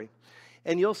story,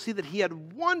 and you'll see that he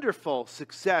had wonderful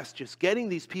success just getting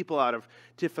these people out of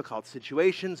difficult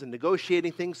situations and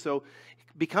negotiating things. So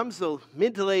it becomes the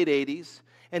mid to late 80s,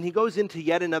 and he goes into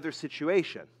yet another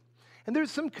situation. And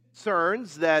there's some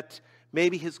concerns that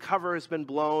maybe his cover has been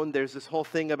blown. There's this whole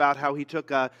thing about how he took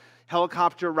a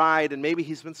helicopter ride and maybe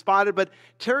he's been spotted. But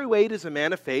Terry Waite is a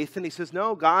man of faith, and he says,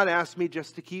 no, God asked me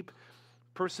just to keep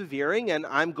persevering, and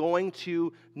I'm going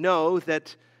to know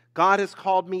that God has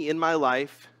called me in my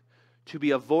life to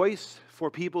be a voice for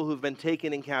people who've been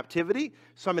taken in captivity,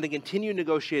 so I'm going to continue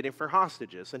negotiating for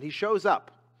hostages. And he shows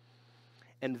up,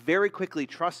 and very quickly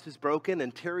trust is broken,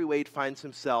 and Terry Waite finds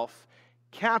himself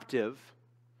captive,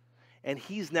 and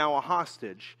he's now a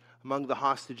hostage among the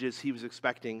hostages he was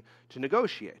expecting to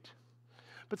negotiate.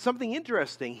 But something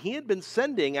interesting, he had been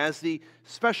sending, as the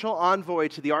special envoy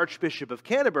to the Archbishop of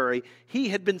Canterbury, he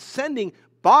had been sending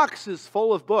boxes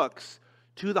full of books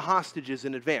to the hostages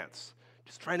in advance,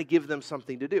 just trying to give them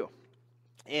something to do.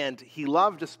 And he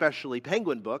loved especially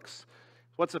Penguin books.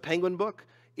 What's a Penguin book?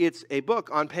 It's a book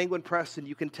on Penguin Press, and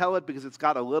you can tell it because it's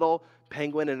got a little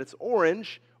penguin, and it's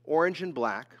orange and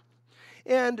black.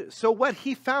 And so what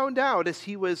he found out as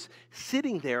he was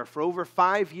sitting there for over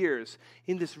 5 years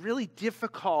in this really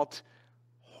difficult,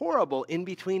 horrible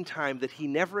in-between time that he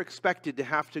never expected to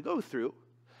have to go through.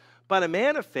 But a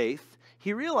man of faith,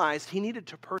 he realized he needed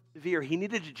to persevere. He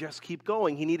needed to just keep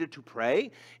going. He needed to pray.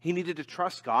 He needed to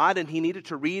trust God, and he needed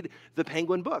to read the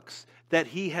Penguin books that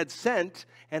he had sent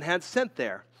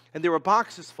there. And there were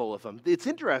boxes full of them. It's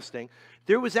interesting.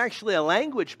 There was actually a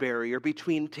language barrier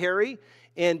between Terry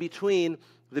and between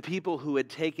the people who had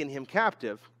taken him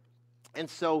captive. And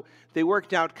so they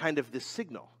worked out kind of this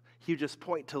signal. He would just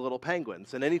point to little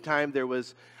penguins. And anytime there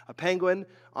was a penguin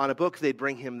on a book, they'd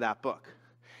bring him that book.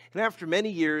 And after many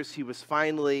years, he was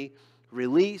finally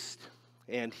released,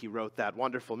 and he wrote that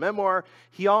wonderful memoir.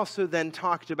 He also then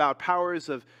talked about powers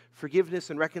of forgiveness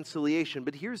and reconciliation.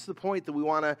 But here's the point that we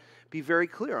want to be very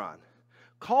clear on.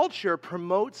 Culture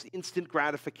promotes instant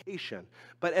gratification.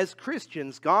 But as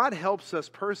Christians, God helps us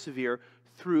persevere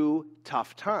through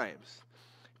tough times.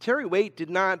 Terry Waite did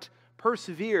not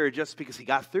persevere just because he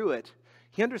got through it.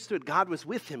 He understood God was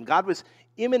with him. God was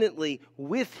imminently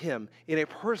with him in a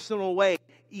personal way,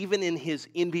 even in his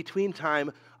in-between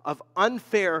time of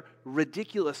unfair,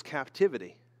 ridiculous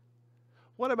captivity.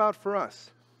 What about for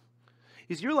us?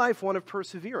 Is your life one of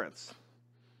perseverance?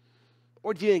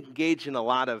 Or do you engage in a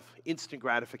lot of instant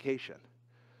gratification?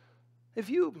 If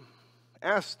you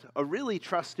asked a really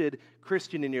trusted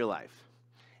Christian in your life,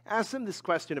 ask them this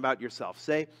question about yourself.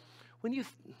 Say, when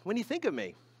you think of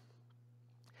me,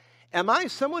 am I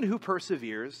someone who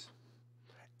perseveres?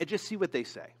 And just see what they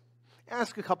say.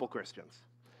 Ask a couple Christians.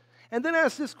 And then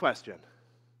ask this question.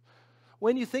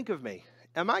 When you think of me,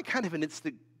 am I kind of an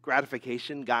instant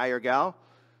gratification guy or gal?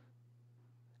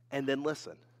 And then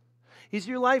listen. Is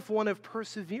your life one of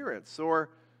perseverance, or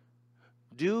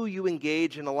do you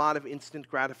engage in a lot of instant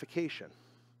gratification?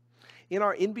 In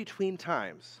our in-between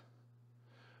times,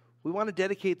 we want to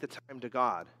dedicate the time to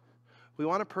God. We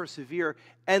want to persevere.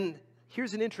 And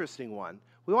here's an interesting one.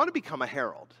 We want to become a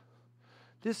herald.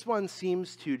 This one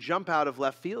seems to jump out of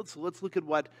left field, so let's look at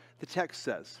what the text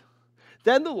says.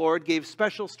 Then the Lord gave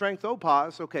special strength. Oh,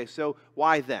 pause. Okay, so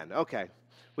why then? Okay,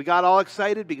 we got all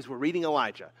excited because we're reading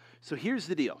Elijah. So here's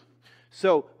the deal.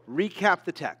 So recap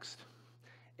the text.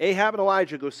 Ahab and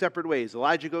Elijah go separate ways.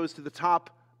 Elijah goes to the top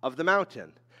of the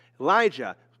mountain.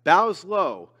 Elijah bows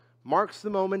low, marks the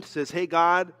moment, says, hey,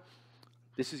 God,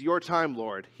 this is your time,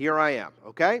 Lord. Here I am,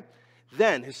 okay?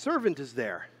 Then his servant is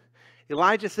there.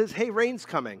 Elijah says, hey, rain's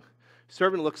coming.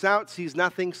 Servant looks out, sees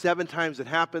nothing. 7 times it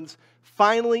happens.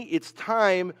 Finally, it's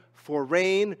time for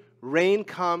rain. Rain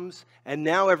comes, and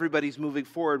now everybody's moving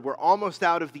forward. We're almost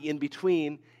out of the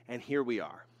in-between, and here we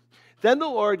are. Then the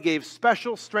Lord gave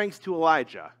special strength to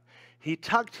Elijah. He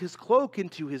tucked his cloak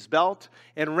into his belt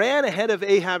and ran ahead of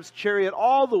Ahab's chariot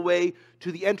all the way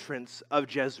to the entrance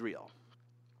of Jezreel.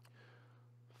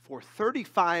 For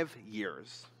 35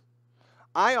 years,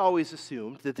 I always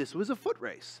assumed that this was a foot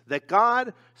race, that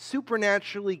God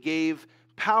supernaturally gave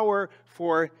power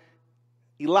for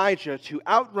Elijah to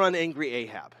outrun angry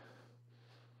Ahab.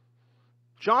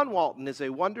 John Walton is a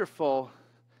wonderful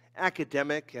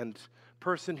academic and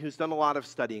person who's done a lot of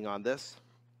studying on this.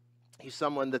 He's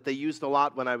someone that they used a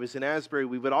lot when I was in Asbury.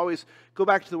 We would always go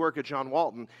back to the work of John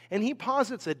Walton, and he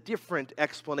posits a different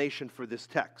explanation for this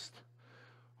text.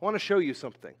 I want to show you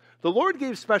something. The Lord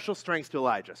gave special strength to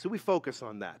Elijah, so we focus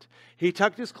on that. He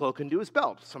tucked his cloak into his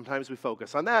belt. Sometimes we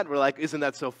focus on that. We're like, isn't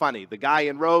that so funny? The guy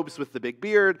in robes with the big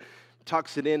beard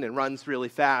tucks it in and runs really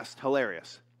fast.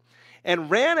 Hilarious.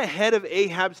 And ran ahead of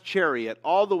Ahab's chariot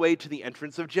all the way to the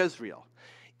entrance of Jezreel.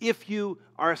 If you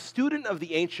are a student of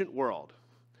the ancient world,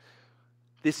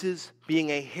 this is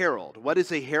being a herald. What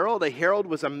is a herald? A herald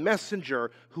was a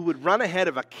messenger who would run ahead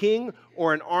of a king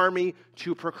or an army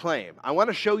to proclaim. I want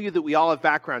to show you that we all have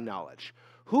background knowledge.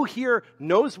 Who here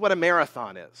knows what a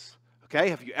marathon is? Okay,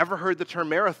 have you ever heard the term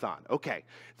marathon? Okay,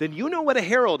 then you know what a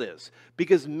herald is,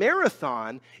 because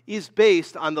marathon is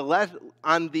based on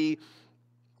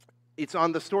it's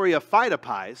on the story of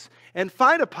Pheidippides, and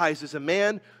Pheidippides is a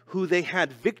man who they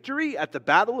had victory at the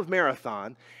Battle of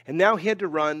Marathon, and now he had to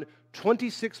run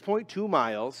 26.2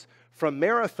 miles from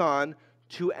Marathon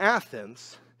to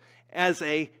Athens as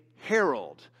a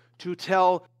herald to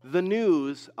tell the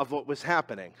news of what was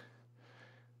happening.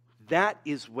 That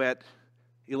is what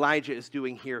Elijah is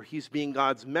doing here. He's being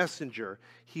God's messenger.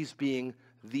 He's being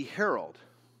the herald.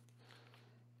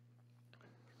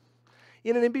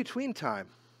 In an in-between time,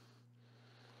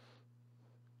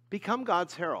 become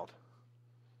God's herald.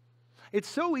 It's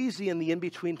so easy in the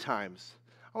in-between times.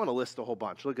 I want to list a whole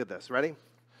bunch. Look at this. Ready?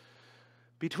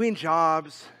 Between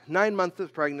jobs, 9 months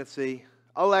of pregnancy,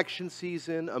 election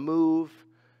season, a move,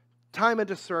 time of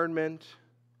discernment,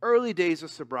 early days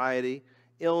of sobriety,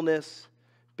 illness,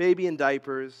 baby in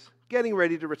diapers, getting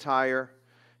ready to retire,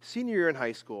 senior year in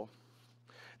high school,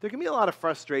 there can be a lot of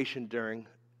frustration during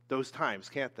those times,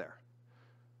 can't there?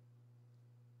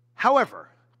 However,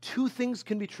 two things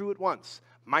can be true at once.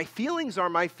 My feelings are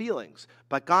my feelings,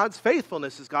 but God's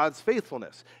faithfulness is God's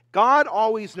faithfulness. God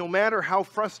always, no matter how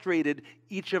frustrated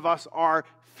each of us are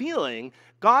feeling,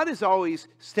 God is always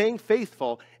staying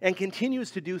faithful and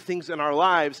continues to do things in our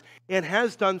lives and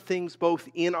has done things both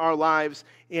in our lives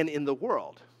and in the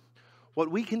world. What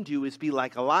we can do is be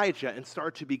like Elijah and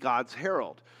start to be God's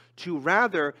herald, to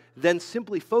rather than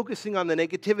simply focusing on the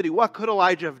negativity. What could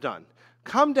Elijah have done?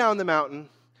 Come down the mountain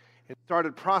and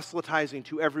started proselytizing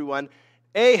to everyone.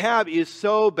 Ahab is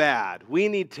so bad. We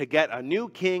need to get a new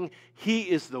king. He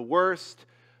is the worst.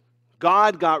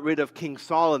 God got rid of King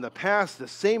Saul in the past. The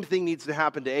same thing needs to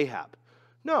happen to Ahab.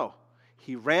 No.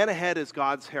 He ran ahead as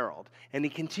God's herald, and he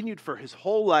continued for his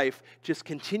whole life, just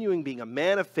continuing being a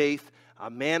man of faith, a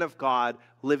man of God,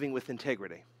 living with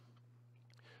integrity.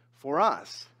 For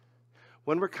us,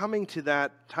 when we're coming to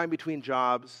that time between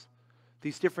jobs,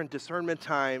 these different discernment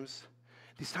times,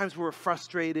 these times where we're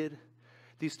frustrated,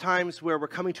 these times where we're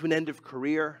coming to an end of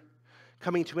career,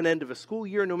 coming to an end of a school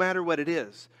year, no matter what it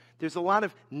is, there's a lot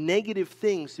of negative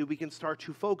things that we can start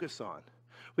to focus on.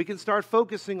 We can start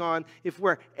focusing on, if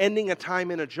we're ending a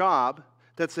time in a job,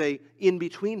 that's a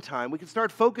in-between time, we can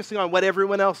start focusing on what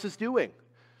everyone else is doing.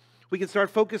 We can start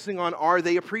focusing on, are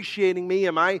they appreciating me?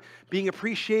 Am I being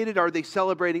appreciated? Are they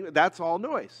celebrating? That's all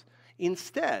noise.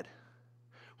 Instead,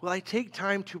 will I take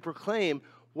time to proclaim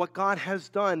what God has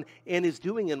done and is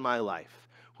doing in my life?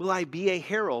 Will I be a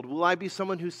herald? Will I be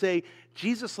someone who say,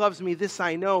 Jesus loves me, this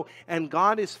I know, and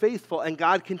God is faithful, and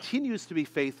God continues to be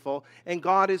faithful, and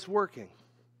God is working?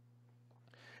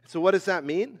 So what does that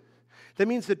mean? That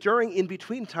means that during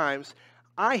in-between times,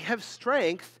 I have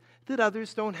strength that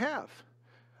others don't have.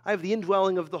 I have the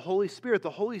indwelling of the Holy Spirit. The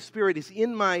Holy Spirit is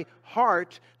in my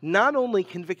heart, not only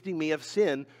convicting me of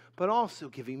sin, but also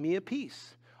giving me a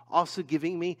peace, also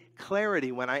giving me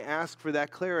clarity when I ask for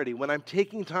that clarity, when I'm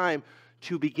taking time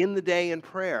to begin the day in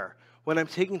prayer, when I'm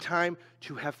taking time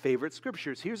to have favorite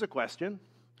scriptures. Here's a question.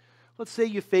 Let's say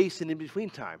you face an in-between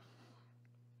time.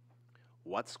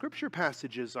 What scripture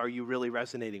passages are you really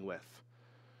resonating with?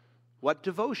 What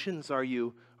devotions are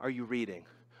you reading?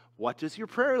 What does your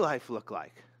prayer life look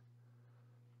like?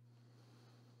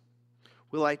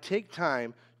 Will I take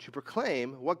time to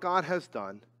proclaim what God has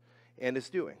done and is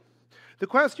doing? The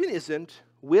question isn't,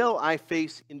 will I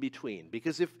face in between?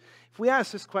 Because if we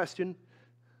ask this question,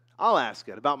 I'll ask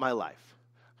it about my life.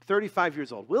 I'm 35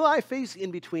 years old. Will I face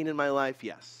in between in my life?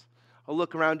 Yes. I'll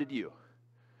look around at you.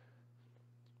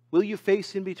 Will you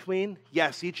face in between?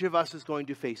 Yes, each of us is going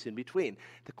to face in between.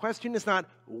 The question is not,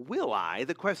 will I?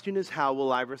 The question is, how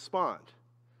will I respond?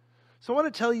 So I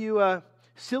want to tell you a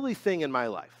silly thing in my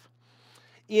life.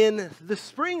 In the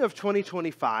spring of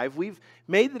 2025, we've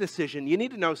made the decision, you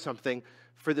need to know something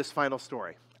for this final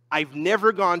story. I've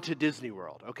never gone to Disney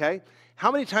World, okay?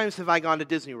 How many times have I gone to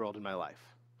Disney World in my life?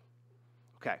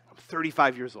 Okay, I'm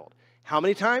 35 years old. How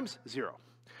many times? 0.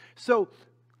 So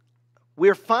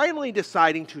we're finally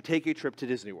deciding to take a trip to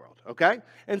Disney World, okay?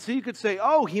 And so you could say,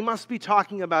 oh, he must be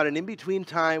talking about an in-between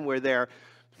time where they're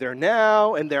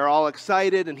now and they're all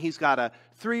excited, and he's got a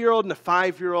 3-year-old and a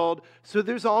 5-year-old. So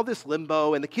there's all this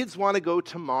limbo, and the kids want to go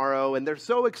tomorrow, and they're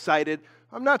so excited.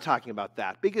 I'm not talking about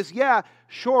that. Because, yeah,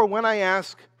 sure, when I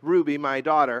ask Ruby, my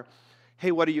daughter,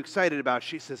 hey, what are you excited about?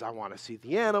 She says, I want to see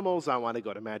the animals, I want to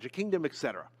go to Magic Kingdom,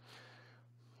 etc.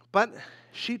 But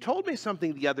she told me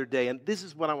something the other day, and this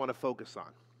is what I want to focus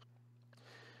on.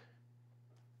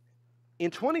 In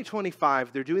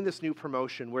 2025, they're doing this new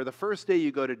promotion where the first day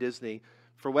you go to Disney,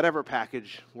 for whatever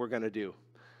package we're going to do,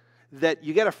 that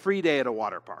you get a free day at a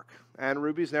water park. And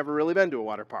Ruby's never really been to a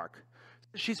water park.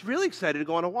 She's really excited to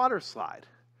go on a water slide.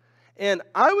 And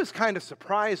I was kind of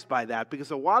surprised by that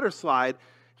because a water slide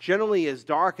generally is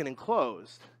dark and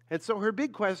enclosed. And so her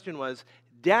big question was,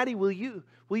 Daddy, will you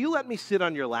let me sit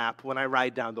on your lap when I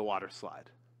ride down the water slide?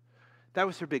 That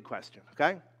was her big question,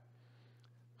 okay?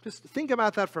 Just think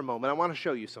about that for a moment. I want to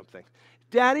show you something.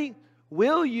 Daddy,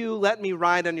 will you let me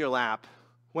ride on your lap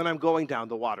when I'm going down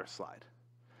the water slide?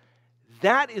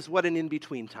 That is what an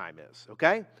in-between time is,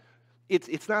 okay?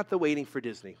 It's not the waiting for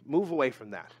Disney. Move away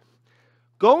from that.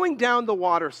 Going down the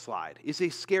water slide is a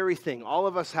scary thing. All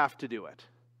of us have to do it.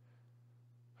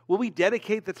 Will we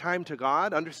dedicate the time to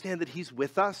God, understand that He's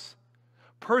with us,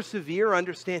 persevere,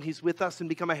 understand He's with us, and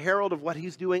become a herald of what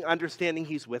He's doing, understanding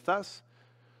He's with us?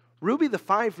 Ruby, the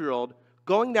 5-year-old,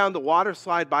 going down the water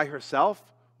slide by herself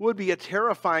would be a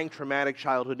terrifying, traumatic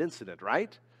childhood incident,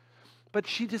 right? But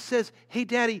she just says, hey,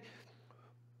 Daddy,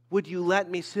 Would you let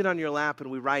me sit on your lap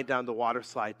and we ride down the water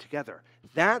slide together?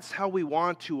 That's how we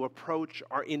want to approach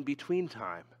our in-between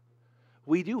time.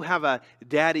 We do have a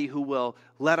daddy who will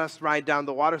let us ride down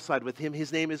the water slide with him.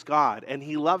 His name is God, and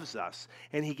he loves us.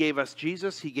 And he gave us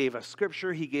Jesus, he gave us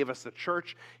Scripture, he gave us the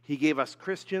church, he gave us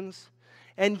Christians.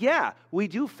 And yeah, we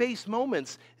do face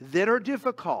moments that are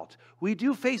difficult. We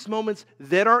do face moments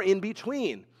that are in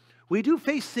between. We do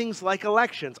face things like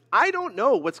elections. I don't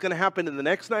know what's going to happen in the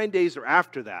next 9 days or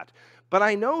after that, but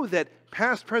I know that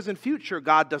past, present, future,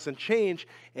 God doesn't change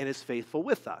and is faithful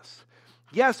with us.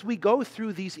 Yes, we go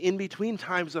through these in-between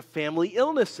times of family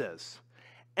illnesses,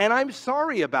 and I'm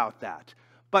sorry about that.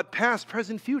 But past,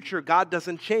 present, future, God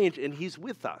doesn't change, and he's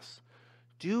with us.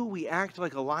 Do we act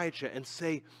like Elijah and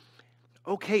say,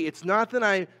 okay, it's not that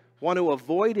I want to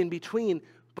avoid in between,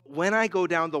 but when I go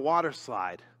down the water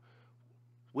slide,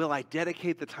 will I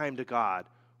dedicate the time to God?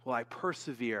 Will I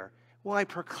persevere? Will I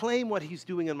proclaim what he's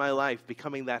doing in my life,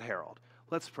 becoming that herald?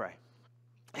 Let's pray.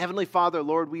 Heavenly Father,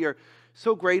 Lord, we are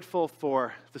so grateful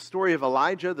for the story of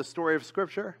Elijah, the story of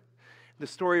Scripture, the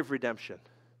story of redemption.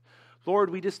 Lord,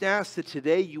 we just ask that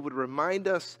today you would remind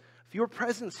us of your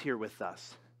presence here with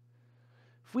us.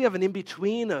 If we have an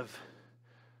in-between of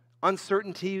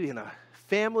uncertainty in a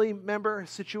family member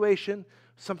situation,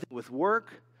 something with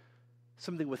work,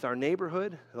 something with our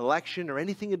neighborhood, an election, or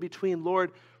anything in between,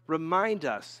 Lord, remind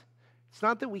us. It's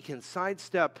not that we can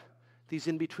sidestep these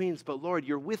in-betweens, but Lord,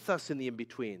 you're with us in the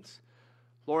in-betweens.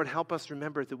 Lord, help us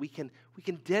remember that we can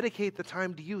dedicate the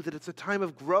time to you, that it's a time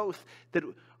of growth, that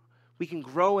we can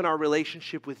grow in our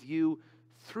relationship with you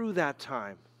through that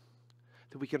time,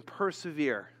 that we can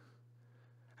persevere,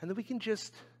 and that we can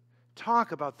just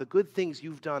talk about the good things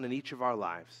you've done in each of our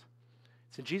lives.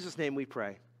 It's in Jesus' name we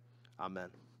pray. Amen.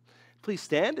 Please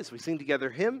stand as we sing together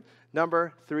hymn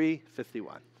number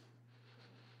 351.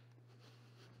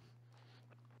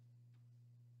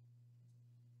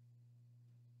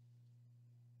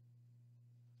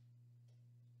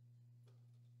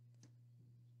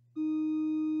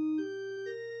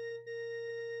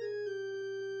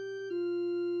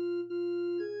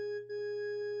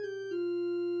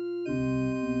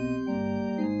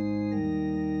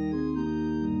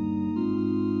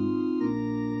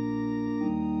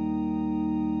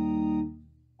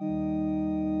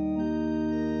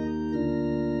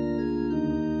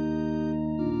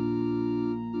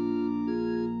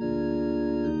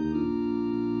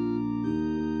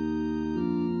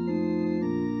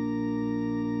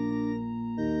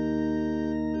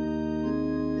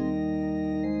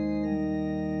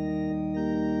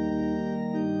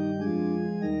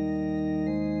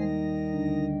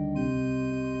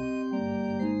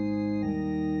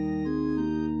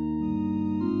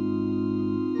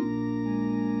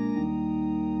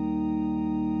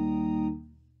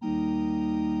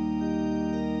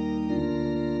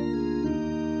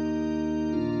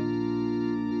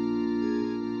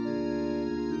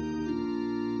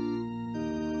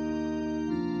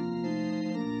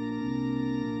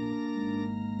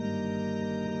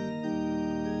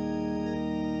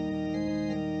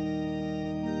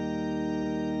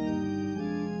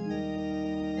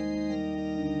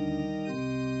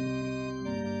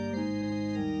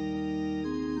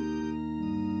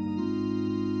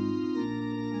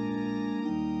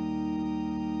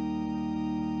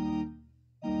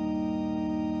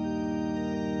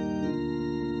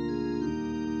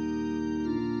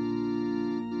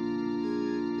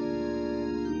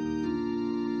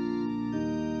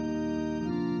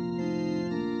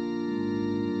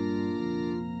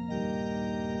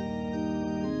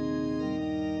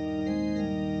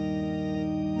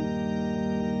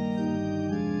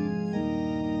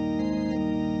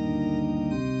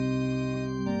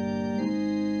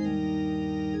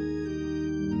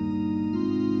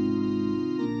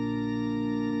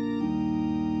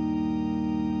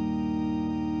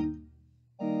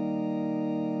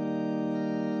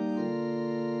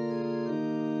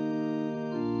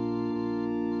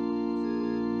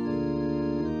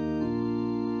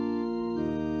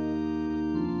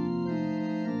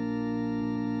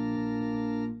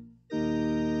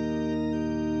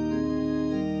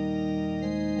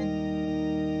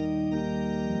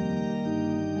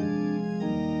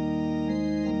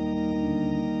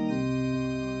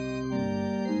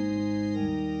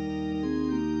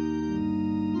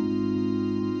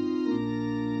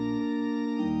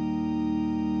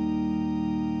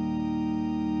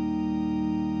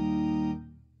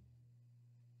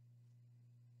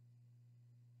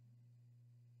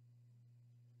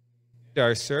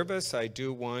 Our service, I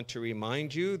do want to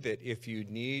remind you that if you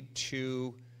need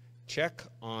to check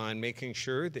on making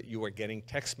sure that you are getting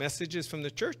text messages from the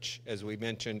church, as we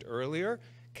mentioned earlier,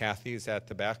 Kathy is at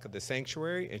the back of the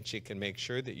sanctuary, and she can make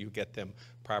sure that you get them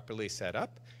properly set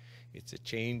up. It's a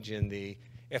change in the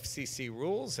FCC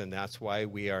rules, and that's why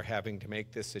we are having to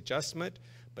make this adjustment.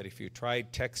 But if you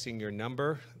tried texting your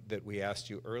number that we asked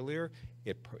you earlier,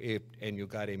 and you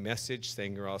got a message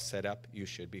saying you're all set up, you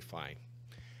should be fine.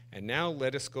 And now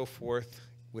let us go forth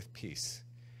with peace.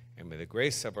 And may the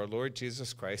grace of our Lord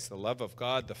Jesus Christ, the love of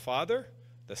God the Father,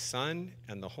 the Son,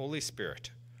 and the Holy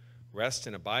Spirit rest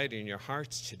and abide in your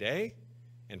hearts today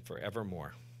and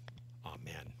forevermore.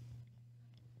 Amen.